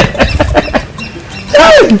good.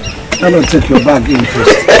 I don't take your bag in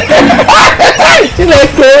first.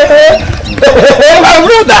 My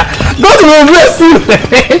brother, God will bless you.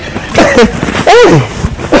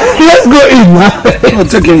 Let's go in now. I'm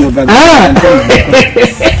taking your bag.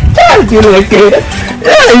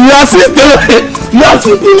 You are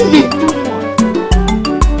sitting me.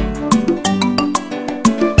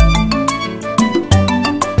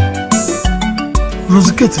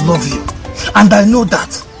 Rosekate love you, and I know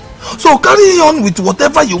that. So carry on with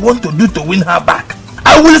whatever you want to do to win her back.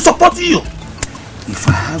 I will support you. If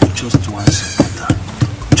I have just one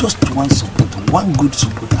supporter, one good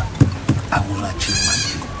supporter, I will achieve my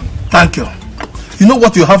dream. Thank you. You know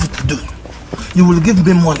what you have to do? You will give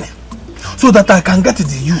me money so that I can get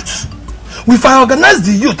the youth. If I organize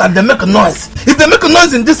the youth and they make a noise, if they make a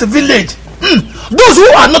noise in this village, those who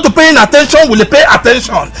are not paying attention will pay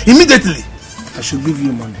attention immediately. I should give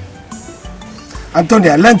you money. Anthony,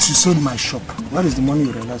 I learned you sold my shop. What is the money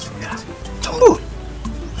you realize for that? Johnbull,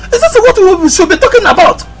 is this what we should be talking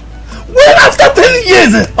about? When after 10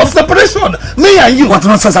 years of separation, me and you... What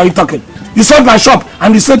nonsense are you talking? You sold my shop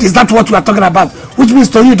and you said, is that what we are talking about? Which means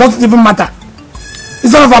to you, it doesn't even matter.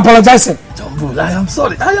 Instead of apologizing. Johnbull, I am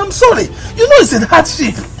sorry. You know it's a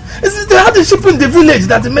hardship. It's the hardship in the village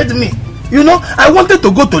that made me. You know, I wanted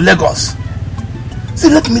to go to Lagos. See,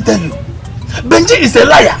 let me tell you. Benji is a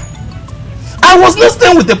liar. I was not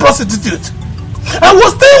staying with a prostitute. I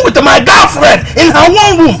was staying with my girlfriend in her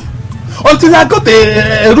one room until I got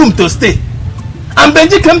a room to stay. And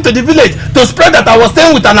Benji came to the village to spread that I was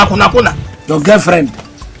staying with an akunakuna. Your girlfriend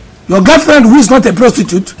who is not a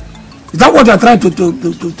prostitute? Is that what you are trying to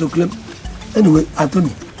claim? Anyway,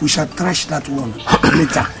 Anthony, we shall trash that one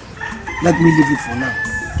later. Let me leave it for now.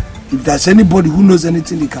 If there's anybody who knows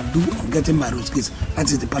anything they can do on getting my Rose case,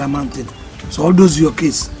 that is the paramount thing. So all those your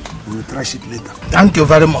case, we will trash it later. Thank you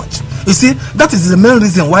very much. You see, that is the main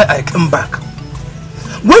reason why I came back.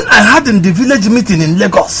 When I had in the village meeting in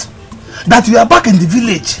Lagos, that you are back in the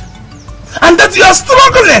village, and that you are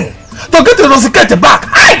struggling to get the Rosekate back,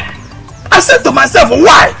 I said to myself,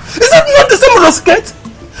 why? Is it not the same Rosekate?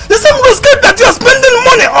 The same Rosekate that you are spending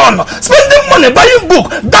money on, spending money, buying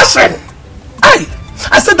book, dashing.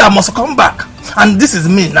 I said I must come back, and this is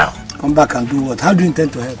me now. Come back and do what? How do you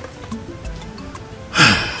intend to help?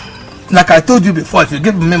 Like I told you before, if you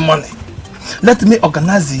give me money, let me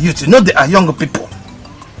organize the youth. You know they are young people.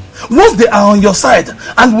 Once they are on your side,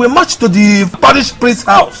 and we march to the parish priest's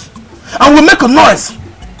house, and we make a noise.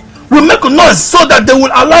 We make a noise so that they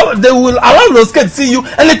will allow Rosekate to see you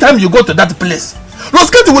anytime you go to that place.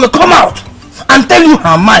 Rosekate will come out and tell you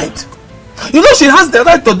her mind. You know she has the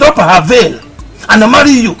right to drop her veil and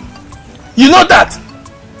marry you. You know that.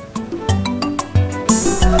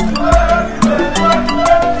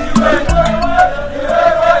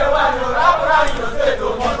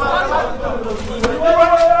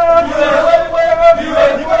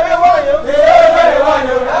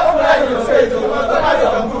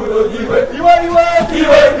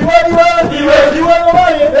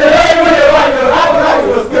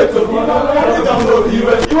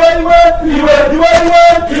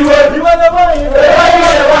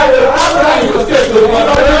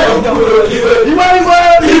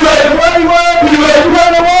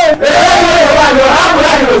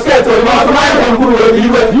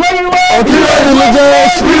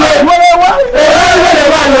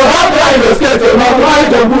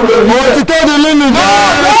 want to tell the limit.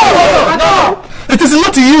 No. It is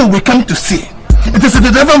not you we come to see. It is the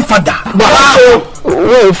Reverend Father.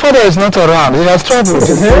 Wait, Father is not around. He has traveled.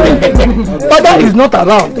 Father is not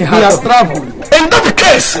around. He has traveled. In that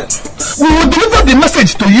case, we will deliver the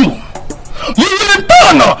message to you. You will in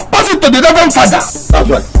turn pass it to the Reverend Father. That's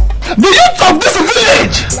right. The youth of this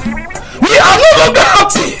village, we are no longer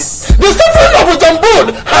happy. The suffering of Johnbull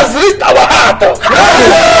has reached our heart. And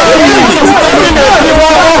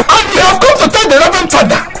we have come to tell the Reverend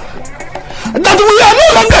Father that we are no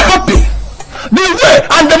longer happy. The way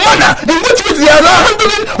and the manner in which we are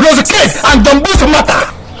handling Rosekate and Johnbull's matter.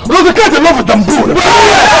 Rosekate love Johnbull.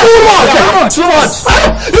 Too much.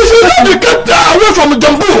 You should not be kept away from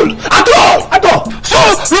Johnbull at all. So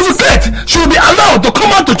Rosekate should be allowed to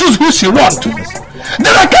come out to choose who she wants.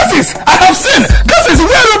 There are cases I have seen, cases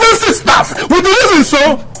where Reverend sisters, with the reasons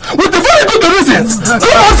with the very good reasons,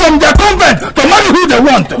 come out from their convent to marry who they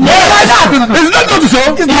want. Is that not so?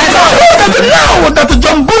 Now that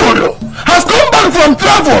Johnbull has come back from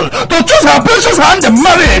travel to choose her precious hand in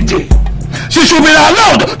marriage, she should be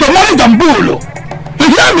allowed to marry Johnbull. You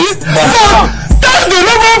hear me? So tell the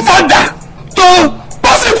Reverend Father to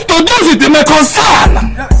pass it to those with my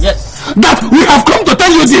concern. Yes. That we have come to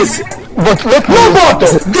tell you this. But let me... No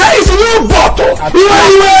bottle. There is no bottle.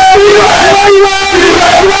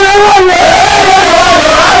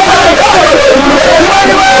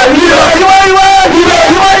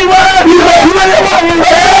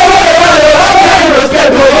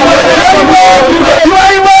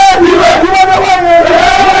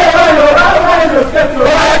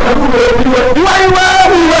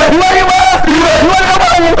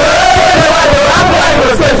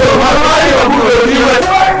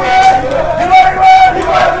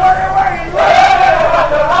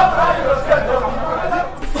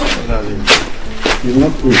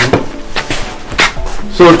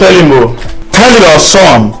 So tell him, tell your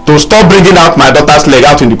son to stop bringing out my daughter's leg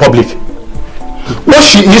out in the public. What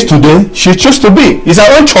she is today, she chooses to be. It's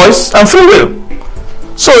her own choice and free will.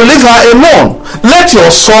 So leave her alone. Let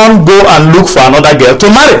your son go and look for another girl to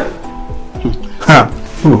marry.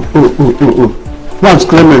 Once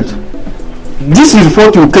Clement, this is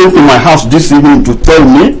what you came to my house this evening to tell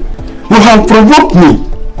me. You have provoked me,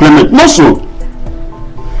 Clement. Not so.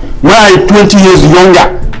 When I am 20 years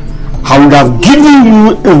younger, I would have given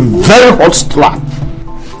you a very hot slap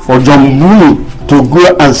for Johnbull to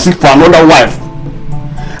go and seek for another wife.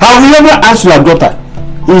 I will never ask your daughter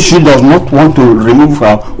if she does not want to remove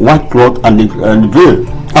her white cloth and the veil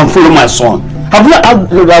and follow my son. Have you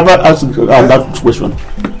ever asked that question?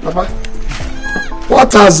 Papa,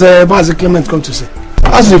 what has Mazi Clement come to say?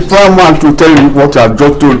 Ask the prime man to tell you what you have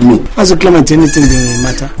just told me. Mazi Clement, anything the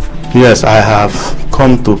matter? Yes, I have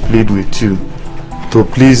come to plead with you to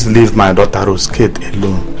please leave my daughter Rosekate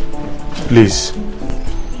alone. Please.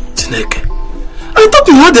 Chineke, I thought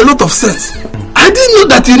you had a lot of sense. I didn't know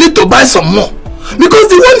that you need to buy some more. Because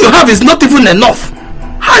the one you have is not even enough.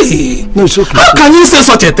 Hi. No, it's okay. How can you say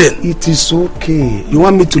such a thing? It is okay. You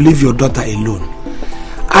want me to leave your daughter alone?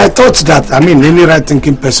 I thought that, any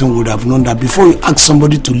right-thinking person would have known that before you ask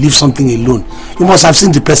somebody to leave something alone, you must have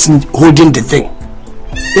seen the person holding the thing.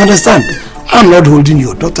 You understand? I'm not holding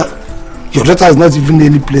your daughter. Your daughter is not even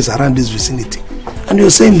any place around this vicinity. And you're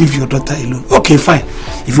saying leave your daughter alone. Okay, fine.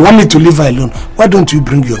 If you want me to leave her alone, why don't you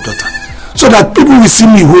bring your daughter? So that people will see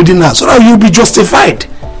me holding her, so that you'll be justified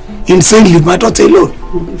in saying leave my daughter alone.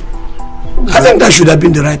 I think that should have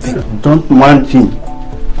been the right thing. Don't mind him.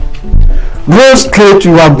 Rosekate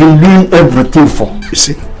you have been doing everything for. You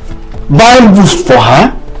see? Buying books for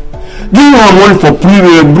her, giving her money for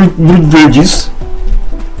breed wages,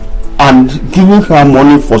 and giving her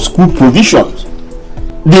money for school provisions.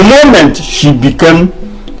 The moment she became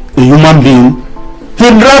a human being, he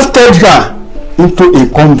drafted her into a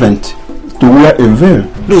convent to wear a veil.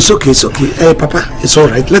 No, it's okay, it's okay. Hey, Papa, it's all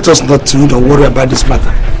right. Let us not don't worry about this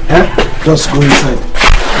matter. Just go inside.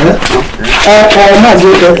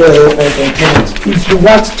 If you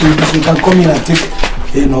want to, you can come in and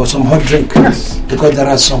take, some hot drink. Yes. Because there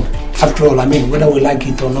are some. After all, whether we like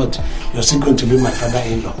it or not, you're still going to be my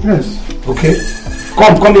father-in-law. Yes. Okay?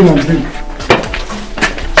 Come in and drink.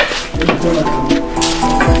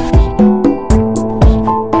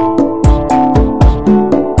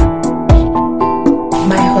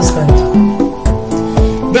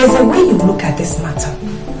 There's a way you look at this matter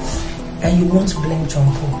and you want to blame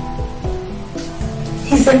Johnbull.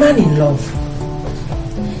 He's a man in love.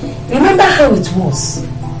 Remember how it was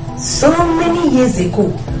so many years ago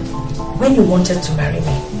when you wanted to marry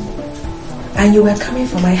me and you were coming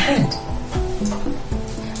for my hand.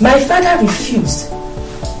 My father refused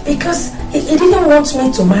Because he didn't want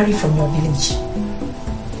me to marry from your village.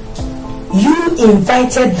 You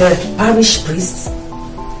invited the parish priest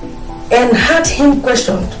and had him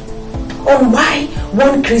questioned on why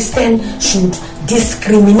one Christian should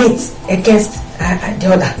discriminate against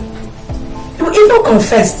the other. You even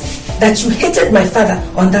confessed that you hated my father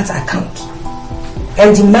on that account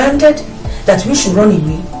and demanded that we should run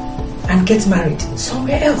away and get married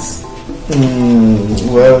somewhere else.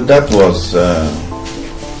 Well, that was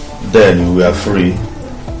then we were free.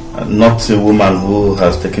 Not a woman who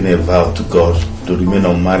has taken a vow to God to remain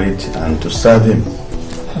unmarried and to serve Him.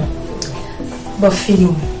 But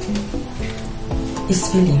feeling is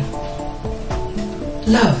feeling.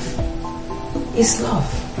 Love is love.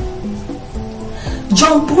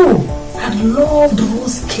 Johnbull had loved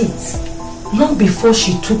Rosekate long before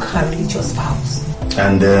she took her religious vows.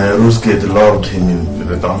 And Rosekate loved him in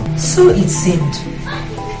return. So it seemed.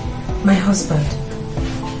 My husband,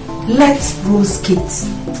 let Rosekate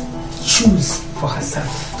choose for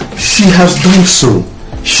herself. She has done so.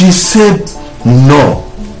 She said no.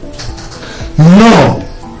 No.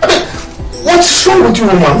 What's wrong with you,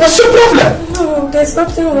 woman? What's your problem? No, there's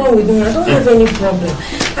nothing wrong with me. I don't have any problem.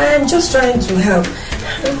 I am just trying to help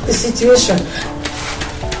the situation.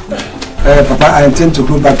 Papa, I intend to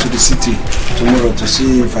go back to the city tomorrow to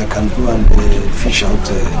see if I can go and fish out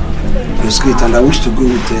Rosekate, and I wish to go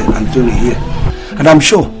with Anthony here. And I'm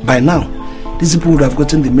sure by now these people would have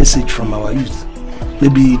gotten the message from our youth.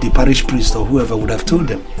 Maybe the parish priest or whoever would have told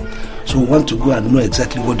them. So we want to go and know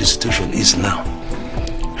exactly what the situation is now.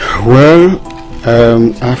 Well,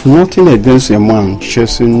 I have nothing against a man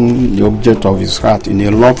chasing the object of his heart in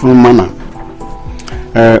a lawful manner.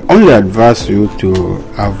 Only advise you to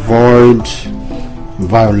avoid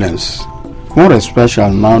violence, more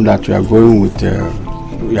especially now that you are going with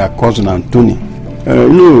your cousin Anthony.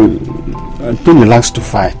 Anthony likes to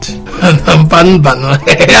fight.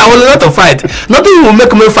 I will not to fight. Nothing will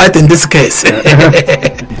make me fight in this case.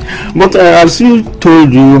 But as he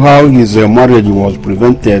told you how his marriage was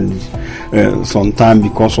prevented sometime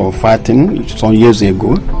because of fighting some years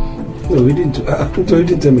ago. No, he didn't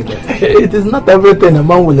tell me that. It is not everything a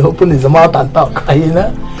man will open his mouth and talk, you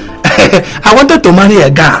know. I wanted to marry a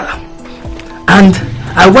girl, and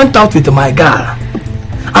I went out with my girl,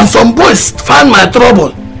 and some boys found my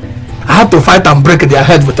trouble. I had to fight and break their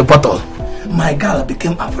head with a bottle. My girl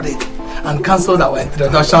became afraid and cancelled our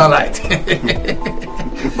introduction right.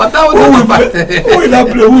 But that was who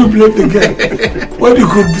will blame the girl? When you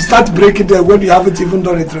could start breaking them when you haven't even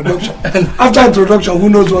done introduction. After introduction, who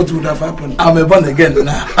knows what would have happened? I'm a born again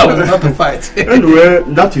now. I will not to fight. Anyway,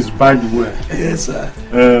 that is by the way. Yes, sir.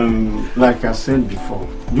 Like I said before,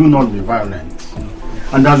 do not be violent.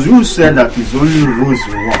 And as you said that it's only Rose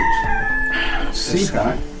you want, see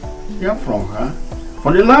her, hear from her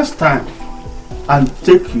for the last time, and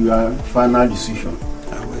take your final decision.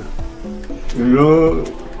 I will.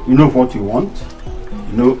 You know what you want.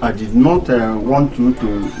 I did not want you to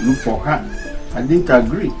look for her. I didn't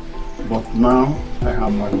agree, but now I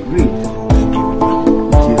have agreed.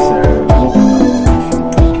 It is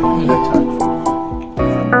let her choose.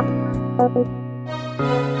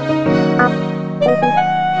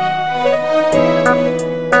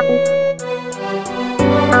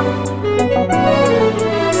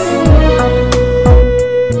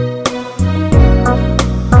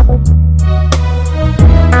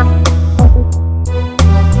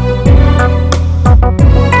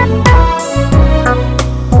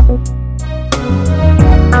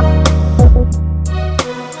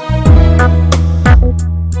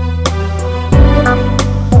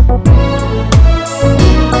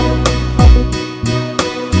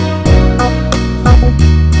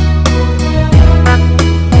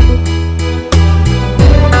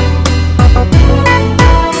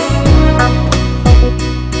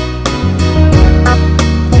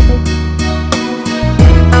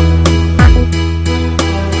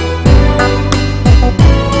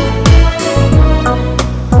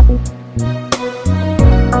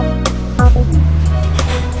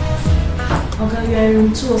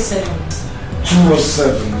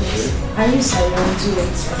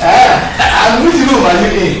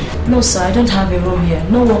 No, sir, I don't have a room here.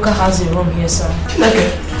 No worker has a room here, sir. Okay.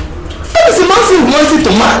 That is a massive noisy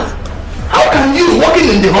to man. How can you, working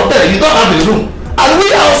in the hotel, you don't have a room? And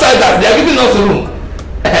we outsiders, they are giving us a room.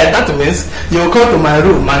 That means you will come to my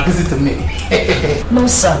room and visit me. No,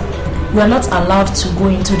 sir. We are not allowed to go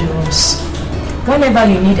into the rooms. Whenever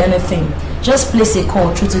you need anything, just place a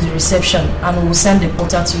call through to the reception and we will send the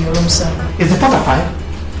porter to your room, sir. Is the porter fine?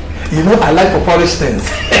 You know I like to polish things.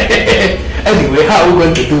 Anyway, how are we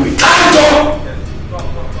going to do it?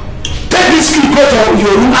 Take peacefully go to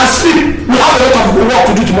your room and sleep. We have a lot of work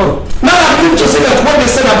to do tomorrow. Now I'm going to say that what they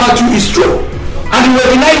said about you is true. And you were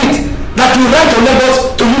denying it. That you rent your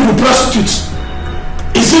neighbors to live with prostitutes.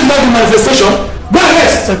 Is it not the manifestation? Go ahead.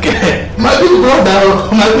 It's okay. My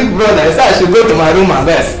big brother said I should go to my room and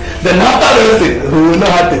rest. Then after resting, we will know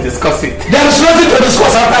how to discuss it. There is nothing to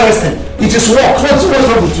discuss after resting. It is work. What's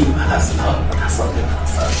wrong with you? That's something.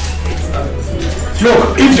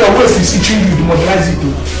 Look, if your waist is itching you, demobilize it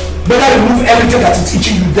too. Better remove everything that is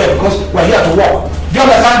itching you there because we're here to work. Do you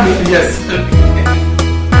understand me? Yes.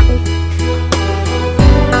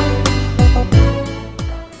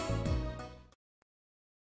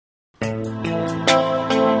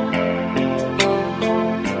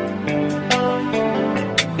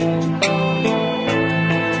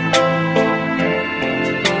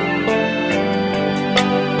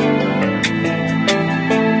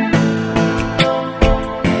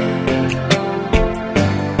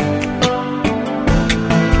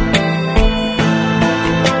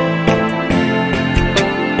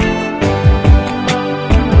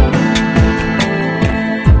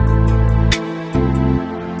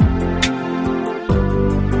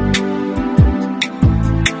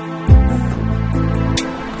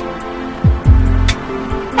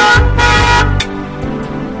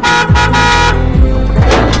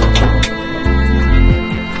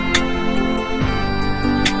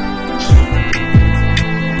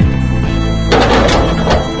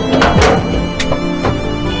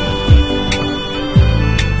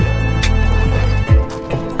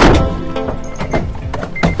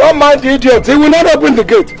 Mind the idiot, he will not open the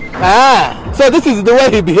gate. Ah, so this is the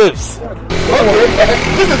way he behaves.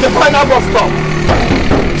 This is the final bus stop.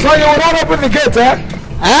 So you will not open the gate, eh?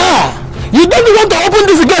 Ah, you don't want to open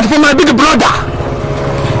this gate for my big brother.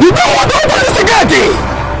 You don't want to open this gate.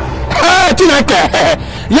 Hey, Chineke,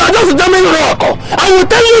 you are just jamming rock. I will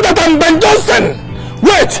tell you that I'm Ben Johnson.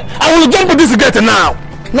 Wait, I will jump to this gate now.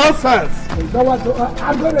 Nonsense. I'm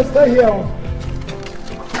going to stay here.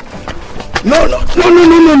 No. Why?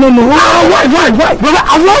 Brother,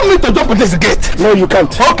 allow me to jump on this gate. No, you can't.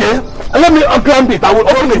 Okay. Let me climb it. I will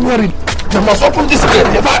open it. Worry. You must open this gate.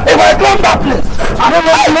 If I climb that place. No.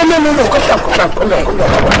 Come on.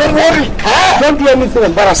 Don't worry. Don't do anything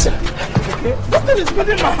embarrassing. Okay. This thing is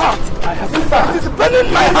burning my heart. It's burning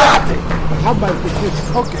my heart. How about the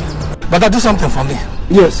okay. But do something for me.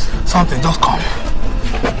 Yes. Something. Just come.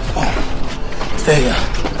 Stay here.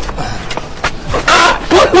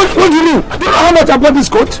 What do you mean? Do you know how much I bought this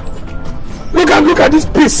coat? Look at this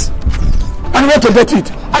piece. I want to get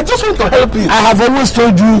it. I just want to help you. I have always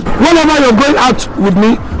told you, whenever you're going out with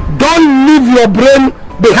me, don't leave your brain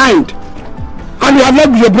behind. And you have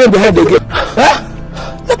left your brain behind again. Huh?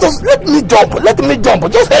 Let me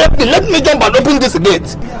jump. Just help me. Let me jump and open this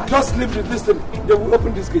gate. Yeah. Just leave this thing. They will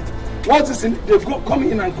open this gate. Once it's in, they go come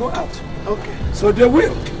in and go out. Okay. So they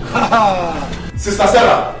will. Sister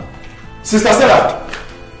Sarah. Sister Philo.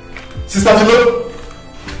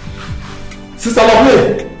 Sister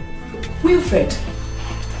Lovely. Wilfred,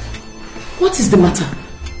 what is the matter?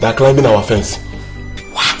 They are climbing our fence.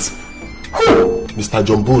 What? Who? Mr.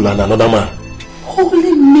 Johnbull and another man.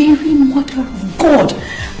 Holy Mary, Mother of God.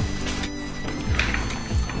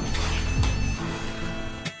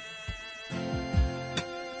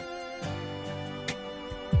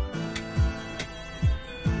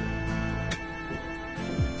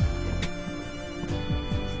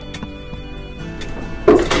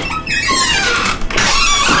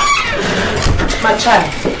 My child,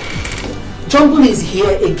 Johnbull is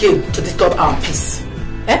here again to disturb our peace.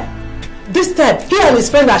 This time, he and his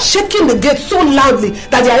friend are shaking the gate so loudly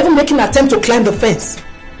that they are even making an attempt to climb the fence.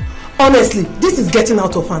 Honestly, this is getting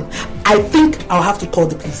out of hand. I think I'll have to call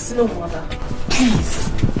the police. No, Mother. Please,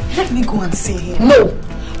 let me go and see him. No,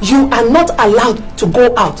 you are not allowed to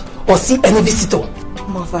go out or see any visitor.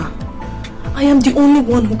 Mother, I am the only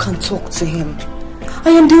one who can talk to him. I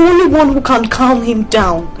am the only one who can calm him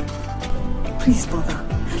down. Please, Mother,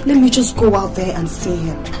 let me just go out there and see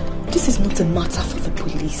him. This is not a matter for the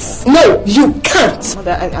police. No, you can't.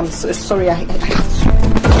 Mother, I'm so sorry. I have to.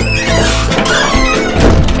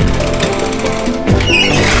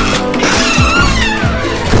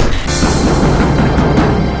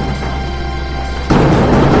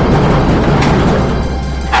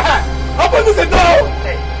 Open this door!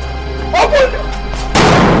 Open!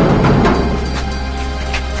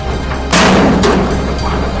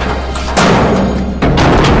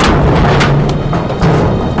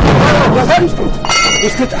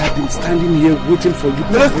 I have been standing here waiting for you.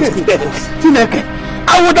 Chineke,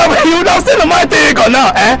 you would have seen the mighty eagle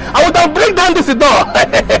now, eh? I would have bring down this door.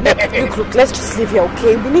 Look, let's just leave here,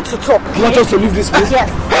 okay? We need to talk. You want us to leave this place? Yes.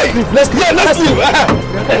 Hey, let's leave.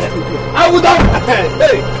 I would have.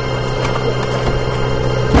 Hey.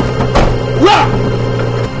 Where?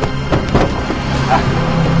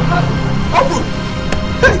 Open.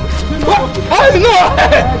 Hey. What? Hey, no.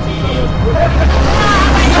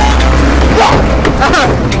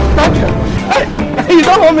 Thank you. Hey, you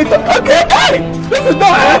don't want me to. Okay. Hey, this is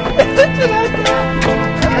not.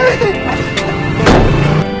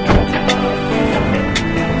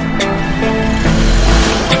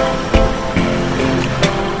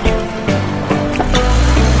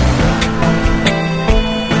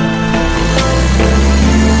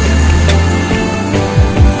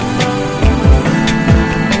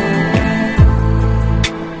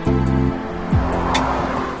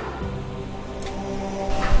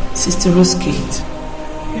 Sister Rosekate.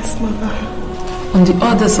 Yes, Mother. On the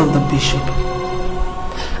orders of the bishop,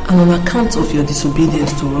 and on account of your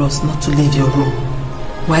disobedience to us not to leave your room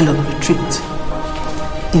while on retreat,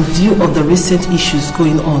 in view of the recent issues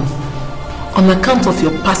going on account of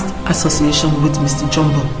your past association with Mr.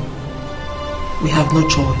 Johnbull, we have no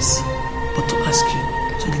choice but to ask you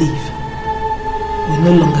to leave. We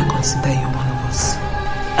no longer consider you one of us.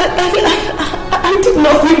 I did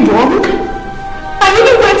nothing wrong. I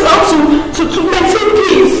really went out to maintain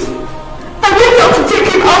peace. I went out to take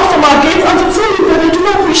him out from our gate and to tell him that I do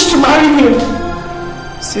not wish to marry him.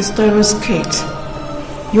 Sister Rosekate,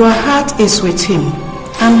 your heart is with him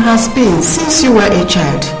and has been since you were a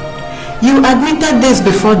child. You admitted this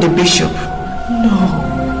before the bishop. No.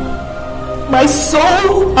 My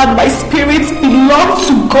soul and my spirit belong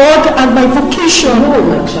to God and my vocation. No,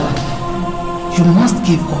 my child. You must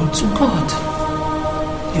give all to God.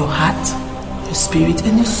 Your heart, your spirit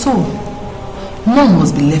and your soul. None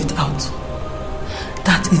must be left out.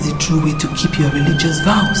 That is the true way to keep your religious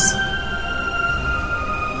vows.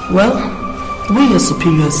 Well, we your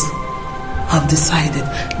superiors have decided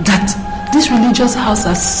that this religious house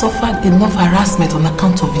has suffered enough harassment on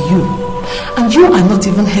account of you, and you are not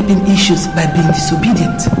even helping issues by being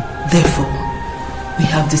disobedient. Therefore, we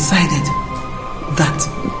have decided that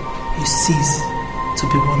you cease to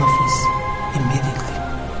be one of us immediately.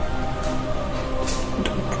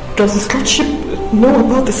 Does his lordship know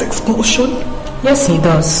about this expulsion? Yes, he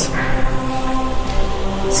does.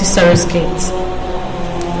 Sister Rosekate,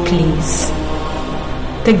 please,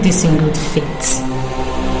 take this in good faith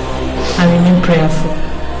and remain prayerful,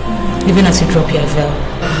 even as you drop your veil.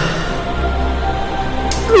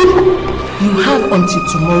 You have until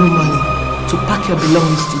tomorrow morning to pack your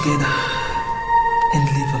belongings together and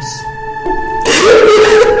leave us.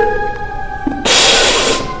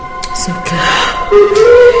 It's okay.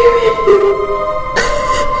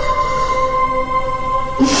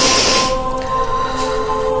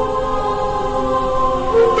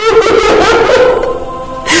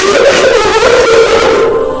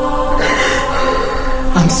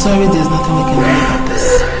 I'm sorry, there's nothing we can do about this.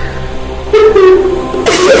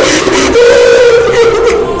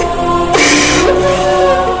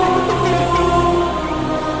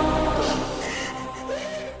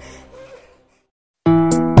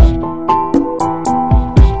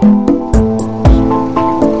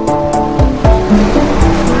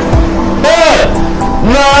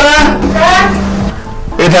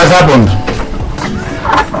 It has happened.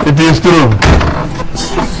 It is true.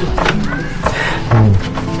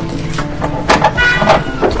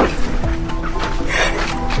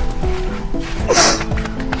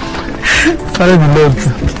 Carry the loads.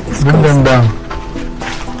 Bring them down.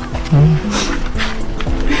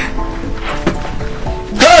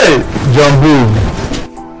 Hey, Johnbull.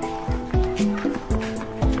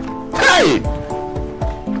 Hey.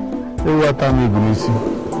 Hey, what time you going to see?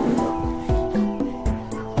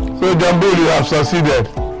 So Johnbull, you have succeeded.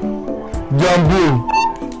 Johnbull.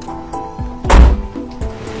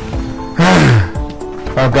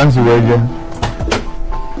 I can't see where again.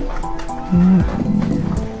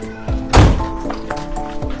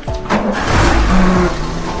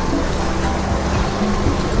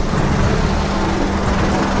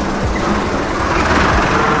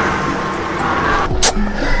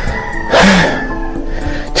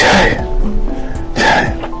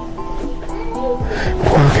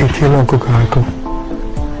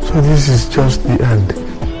 So this is just the end.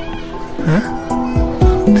 Huh?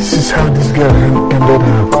 This is how this girl ended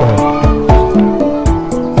her call.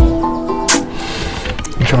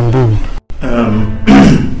 Johnbull.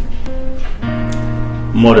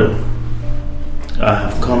 Mother, I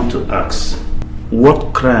have come to ask,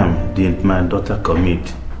 what crime did my daughter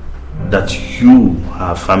commit that you,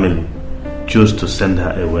 her family, choose to send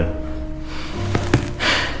her away?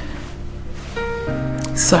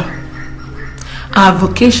 Sir, our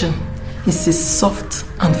vocation is a soft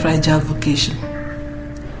and fragile vocation.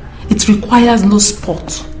 It requires no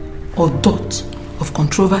spot or dot of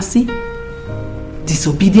controversy,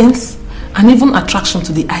 disobedience, and even attraction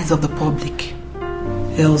to the eyes of the public.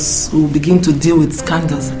 Else we'll begin to deal with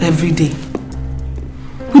scandals every day.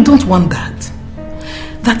 We don't want that.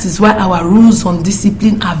 That is why our rules on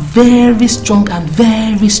discipline are very strong and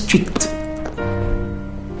very strict.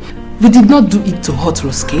 We did not do it to hurt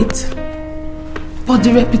Rosekate, but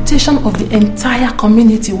the reputation of the entire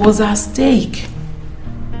community was at stake.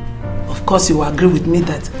 Of course, you will agree with me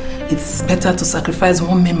that it's better to sacrifice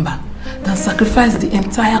one member than sacrifice the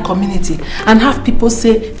entire community and have people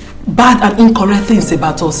say bad and incorrect things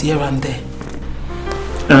about us here and there.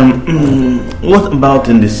 What about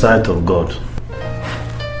in the sight of God?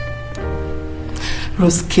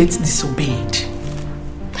 Rosekate disobeyed.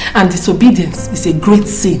 And disobedience is a great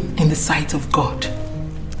sin in the sight of God.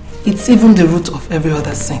 It's even the root of every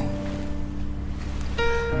other sin.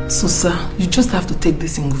 So, sir, you just have to take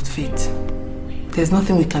this in good faith. There's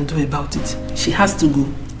nothing we can do about it. She has to go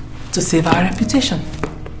to save our reputation.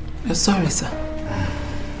 We're sorry, sir.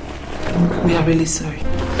 We are really sorry.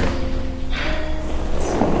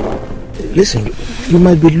 Listen, you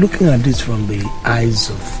might be looking at this from the eyes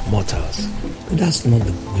of mortals. But that's not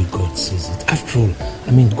the way God sees it. After all,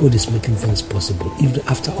 I mean, God is making things possible, even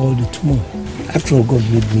after all the turmoil. After all, God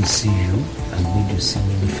made me see you and made you see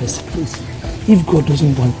me in the first place. If God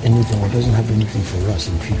doesn't want anything or doesn't have anything for us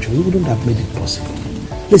in the future, He wouldn't have made it possible.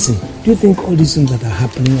 Listen, do you think all these things that are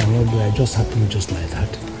happening around you are just happening just like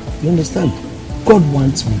that? You understand? God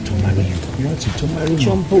wants me to marry you. He wants you to marry me.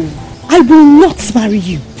 Johnbull, I will not marry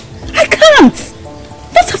you. I can't.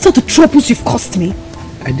 Not after the troubles you've caused me.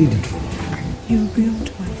 I did it for you. You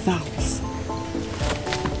ruined my vows.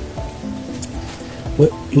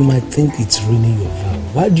 Well, you might think it's ruining your vow.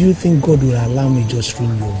 Why do you think God will allow me just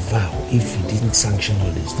ruin your vow if He didn't sanction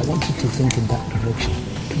all this? I want you to think in that direction.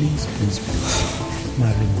 Please, please, please.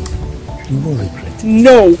 Marry me. You won't regret it.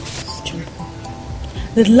 No.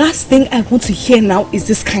 The last thing I want to hear now is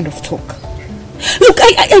this kind of talk. Look,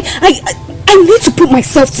 I need to put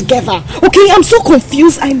myself together. Okay, I'm so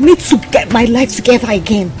confused. I need to get my life together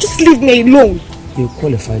again. Just leave me alone. You're a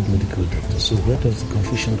qualified medical doctor, so where does the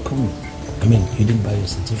confusion come in? I mean, you didn't buy your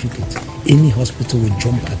certificate. Any hospital will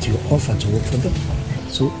jump at your offer to work for them.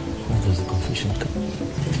 So where does the confusion come?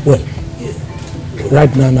 Well,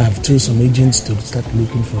 right now I have told some agents to start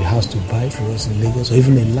looking for a house to buy for us in Lagos, or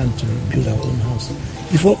even a land to build our own house.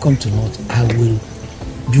 If all come to naught, I will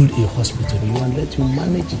build a hospital for you and let you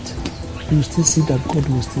manage it. You will still see that God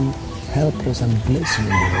will still help us and bless you in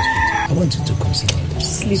the hospital. I want you to consider this.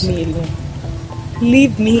 Just leave me alone.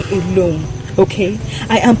 Leave me alone, okay?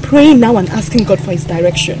 I am praying now and asking God for His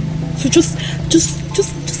direction. So just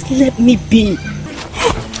let me be.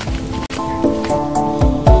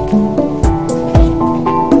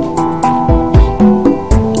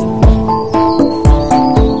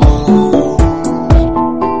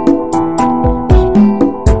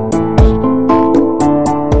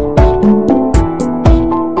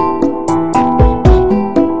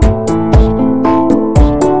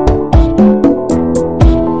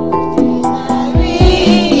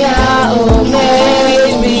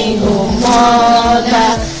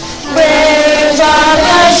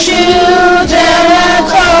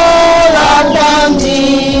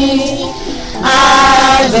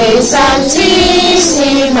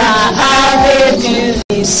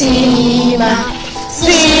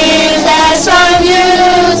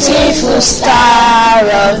 Star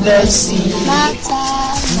of the sea,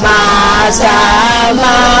 Mater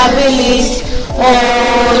amabilis,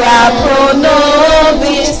 ora pro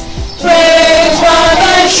nobis. Pray for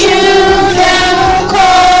the children who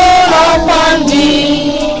call upon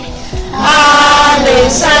thee. Ave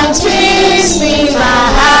Sanctissima,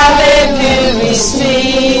 Ave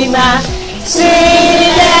Purissima,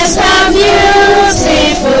 sweetest and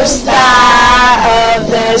beautiful star of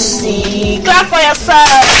the sea. Clap for yourself.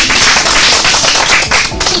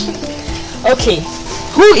 Okay,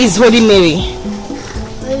 who is Holy Mary?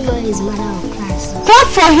 Holy Mary is Mother of Christ. Clap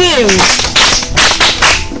for him.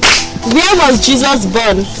 Where was Jesus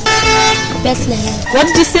born? Bethlehem. What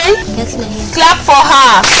did you say? Bethlehem. Clap for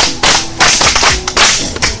her.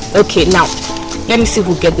 Okay, now, let me see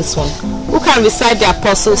who get this one. Who can recite the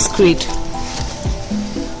Apostles' Creed?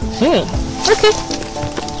 Okay.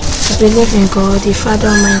 I believe in God, the Father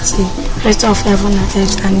Almighty, creator of heaven and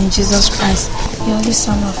earth, and in Jesus Christ, the only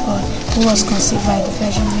Son of God, who was conceived by the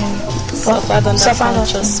Virgin Mary, suffered under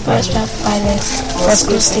Pontius Pilate, was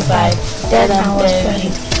crucified, dead and was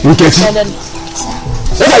buried. What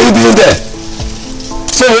are you doing there?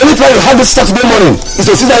 So the only plan you have this Saturday morning is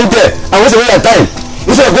to sit down there and waste away your time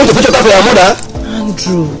instead of going to fetch water for your mother?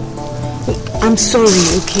 Andrew, I'm sorry,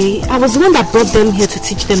 okay? I was the one that brought them here to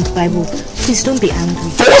teach them the Bible. Please don't be angry.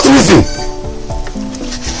 For what reason?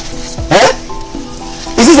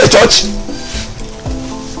 Is this a church?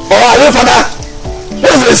 Or are you a father?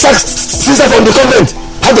 What is the sister from the convent?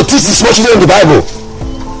 How to teach the small children the Bible?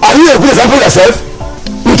 Are you a good example yourself?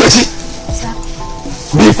 Uche,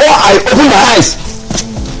 before I open my eyes,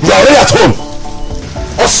 you are already at home.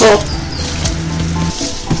 Also,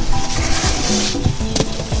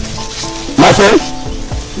 my friend,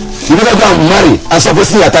 you better go and marry and stop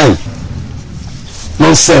wasting your time.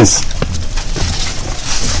 Nonsense.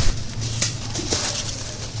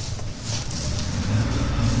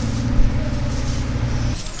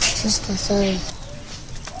 Sister, sorry.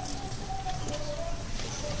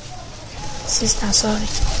 Sister, sorry.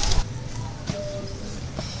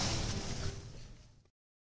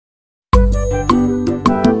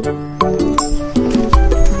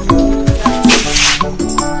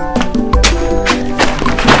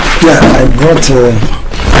 Yeah, I brought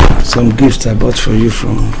some gifts I bought for you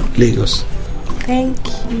from Lagos. Thank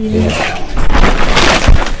you. Yeah.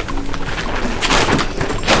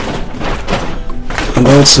 And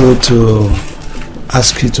also to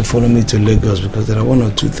ask you to follow me to Lagos because there are one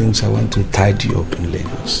or two things I want to tidy up in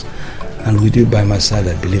Lagos. And with you by my side,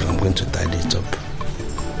 I believe I'm going to tidy it up.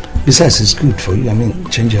 Besides, it's good for you. I mean,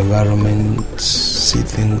 change your environment, see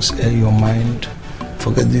things, air your mind,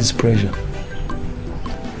 forget this pressure.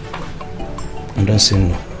 And don't say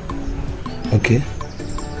no. Okay?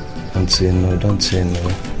 Don't say no, don't say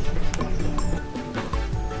no.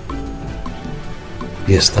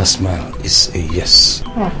 Yes, that smile is a yes.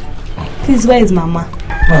 Oh. Please, where is Mama?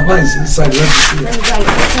 Mama is inside.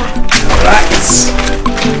 Alright.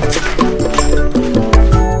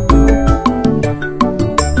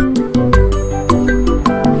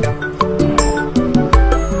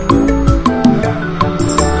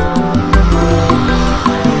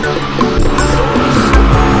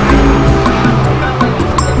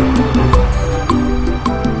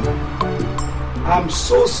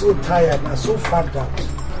 So tired and so fagged out.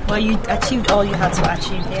 Well, you achieved all you had to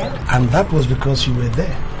achieve there. Yeah? And that was because you were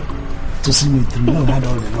there to see me through. You had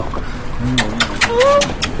all the luck.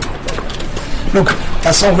 Look,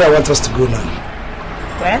 there's somewhere I want us to go now.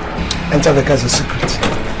 Where? Enter the car as a secret.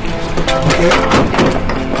 Okay?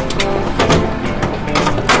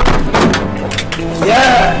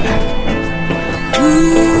 Yeah!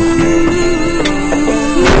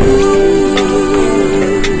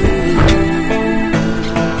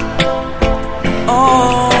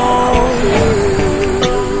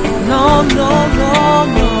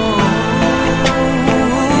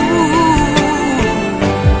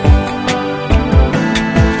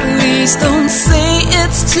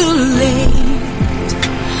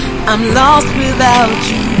 I'm lost without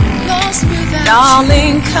you.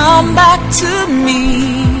 Darling, come back to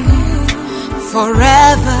me.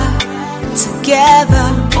 Forever together.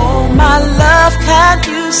 Oh, my love, can't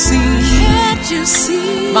you see?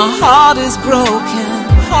 My heart is broken.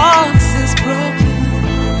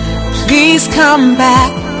 Please come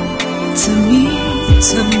back to me.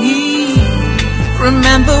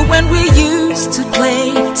 Remember when we used to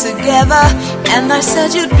play together, and I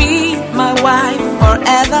said you'd be my wife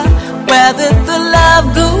forever. Where did the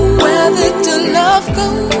love go?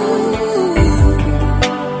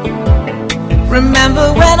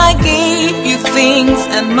 Remember when I gave you things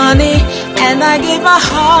and money, and I gave my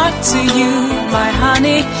heart to you, my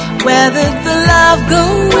honey. Where did the love go?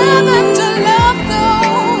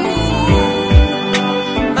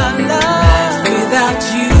 My love, without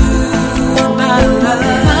you, my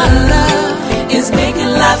love is making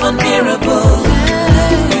life unbearable.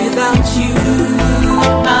 Without you,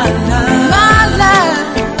 my love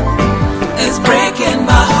is breaking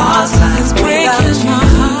my heart. It's breaking my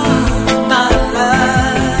heart. My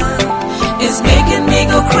love is making me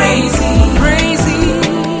go crazy.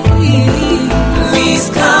 Please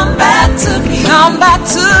come back to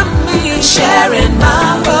me, sharing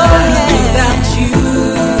my world. Without you,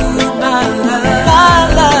 my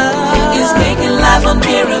love is making life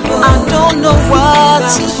unbearable. I don't know what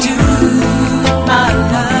to do. My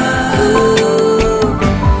love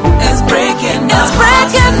is breaking my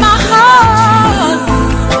heart.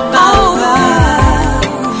 My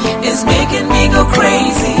love is making me go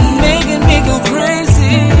crazy.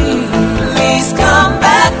 Please come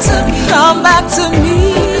back to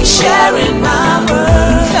me, sharing my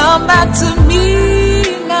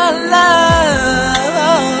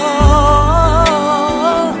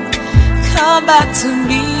to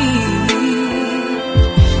me.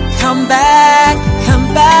 Come back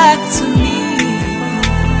to me.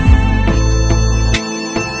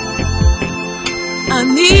 I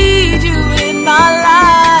need you in my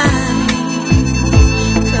life,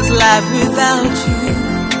 'cause life without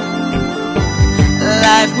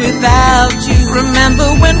you, remember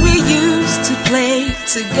when we used to play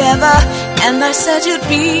together, and I said you'd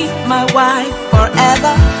be my wife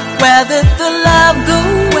forever. Where did the love go?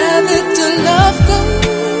 Where did the love go?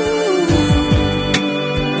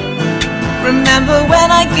 Remember when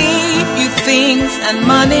I gave you things and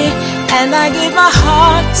money, and I gave my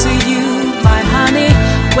heart to you, my honey.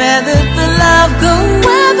 Where did the love go?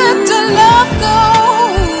 Where did the love go?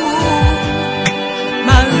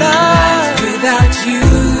 My love without you,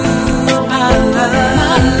 my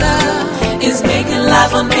love is making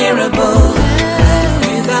life unbearable.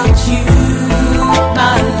 Without you,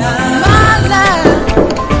 my love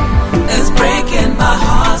is breaking my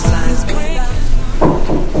heart.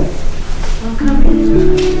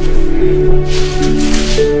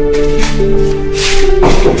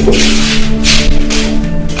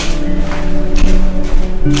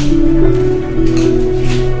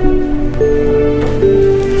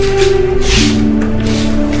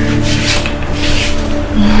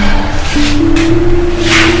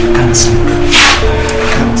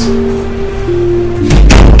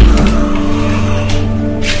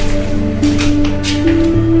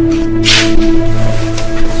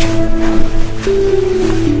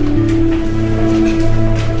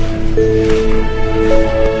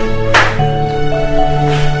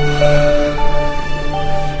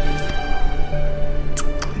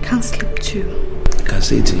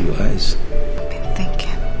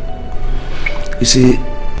 You see,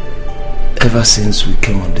 ever since we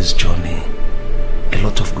came on this journey, a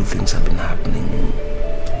lot of good things have been happening.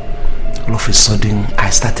 All of a sudden, I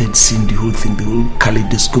started seeing the whole thing, the whole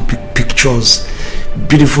kaleidoscopic pictures,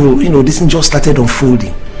 beautiful, this thing just started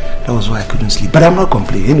unfolding. That was why I couldn't sleep. But I'm not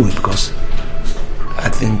complaining anyway, because I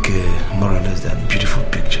think more or less they're beautiful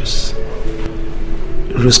pictures.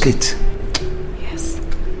 Rosekate. Yes.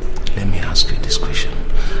 Let me ask you this question.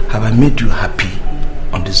 Have I made you happy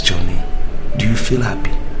on this journey? Do you feel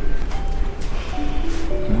happy?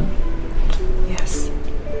 Yes.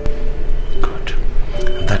 Good.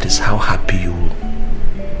 And that is how happy you will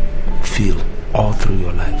feel all through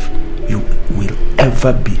your life. You will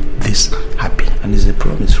ever be this happy. And it's a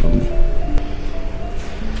promise from me.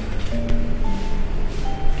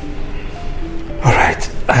 Alright,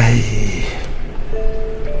 I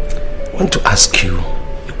want to ask you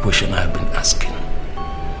a question I've been asking.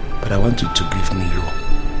 But I want you to give me your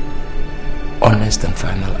honest and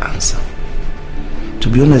final answer. To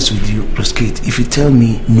be honest with you, Rosekate, if you tell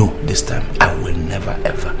me no this time, I will never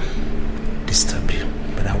ever disturb you.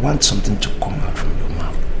 But I want something to come out from your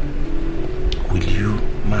mouth. Will you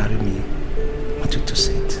marry me? I want you to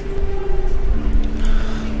say it.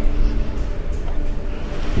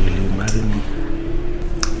 Will you marry me?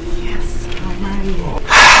 Yes, I'll marry you. Oh,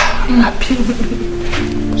 I'm happy.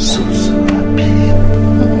 So happy.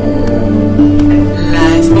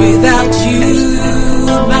 Life without you,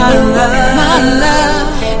 my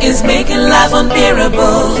love is making life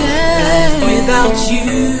unbearable. Life without you,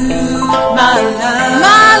 my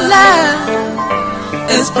love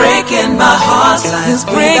is breaking my heart. It's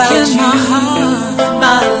breaking my heart.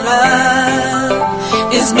 My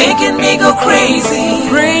love is making me go crazy.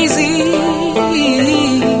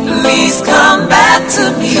 Please come back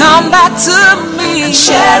to me. Come back to me. And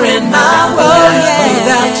sharing my world.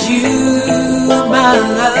 Without you, my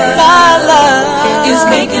love is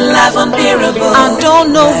making life unbearable. I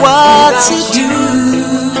don't know what to do.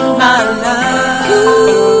 My love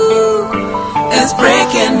is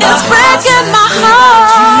breaking my heart.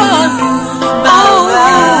 My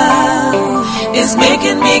love is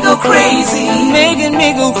making me go crazy.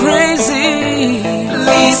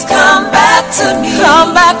 Please come back to me.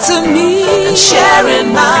 Come back to me. And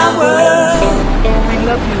sharing my world. I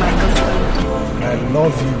love you, my husband. I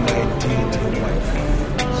love you, my dear wife.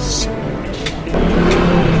 So much.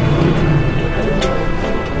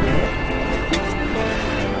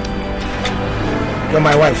 You're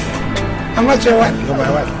my wife. I'm not your wife. You're my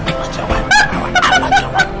wife. I'm not your wife. I'm not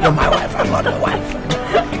your wife. You're my wife. I'm not your wife.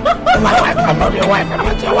 You're my wife. I'm not your wife. I'm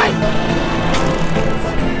not your wife.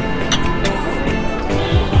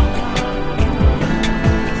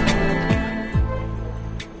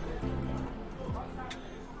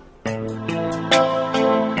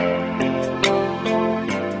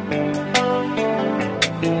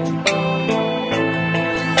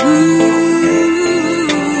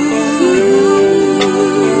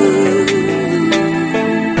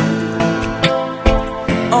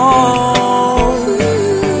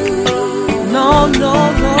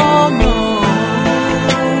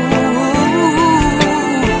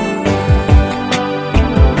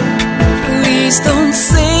 Please don't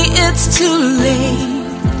say it's too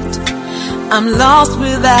late. I'm lost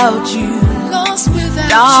without you.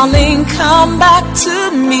 Darling, come back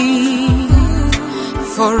to me.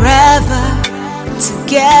 Forever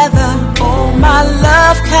together. Oh my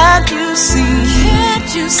love, can't you see?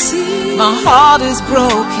 Can't you see? My heart is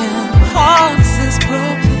broken. Heart is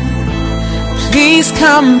broken. Please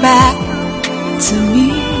come back to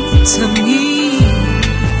me, to me.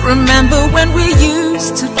 Remember when we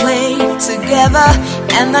used to play together,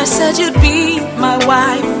 and I said you'd be my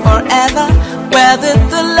wife forever. Where did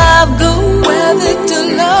the love go? Where did the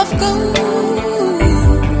love go?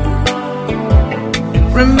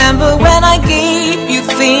 Remember when I gave you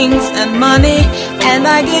things and money, and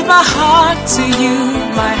I gave my heart to you,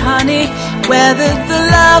 my honey. Where did the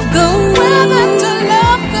love go? Where did the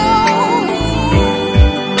love go?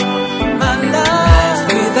 My love,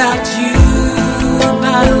 without you,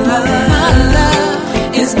 my love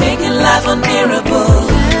is making life unbearable.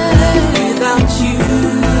 Without you,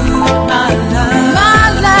 my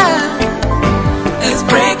love is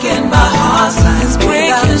breaking my heart. It's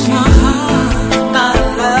breaking my heart. My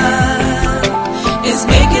love is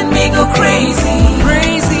making me go crazy,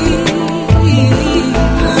 crazy.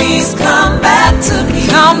 Please come back to me,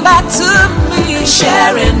 come back to me.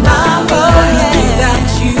 Sharing my world. Without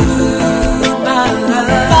you, my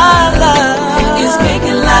love is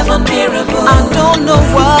making life unbearable. I don't know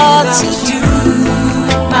what to do.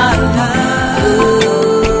 My love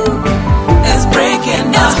is breaking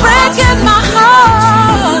my heart. It's breaking my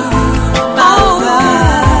heart. My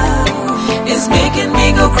love is making me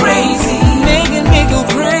go crazy, making me go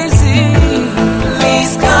crazy.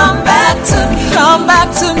 Please come back to me, come back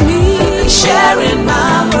to me. Sharing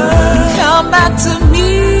my world. Come back to me,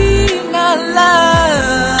 my love.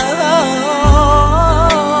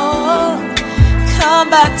 Come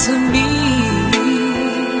back to me.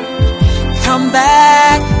 Come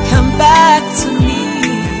back to me.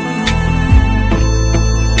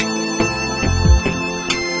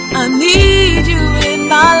 I need you in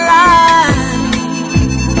my life,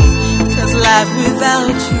 'cause life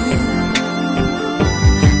without you,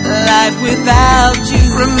 life without you.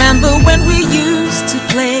 Remember when we used to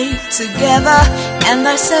play together, and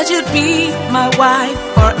I said you'd be my wife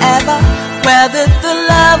forever. Where did the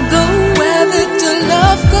love go? Where did the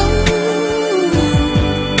love go?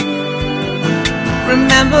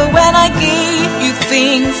 Remember when I gave you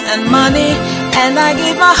things and money, and I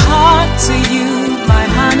gave my heart to you, my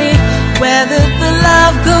honey. Where did the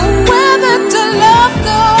love go? Where did the love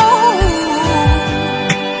go?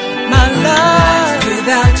 My love,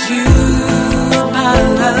 without you, my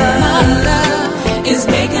love is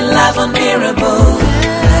making life unbearable.